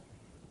now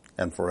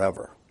and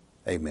forever.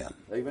 Amen.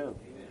 Amen.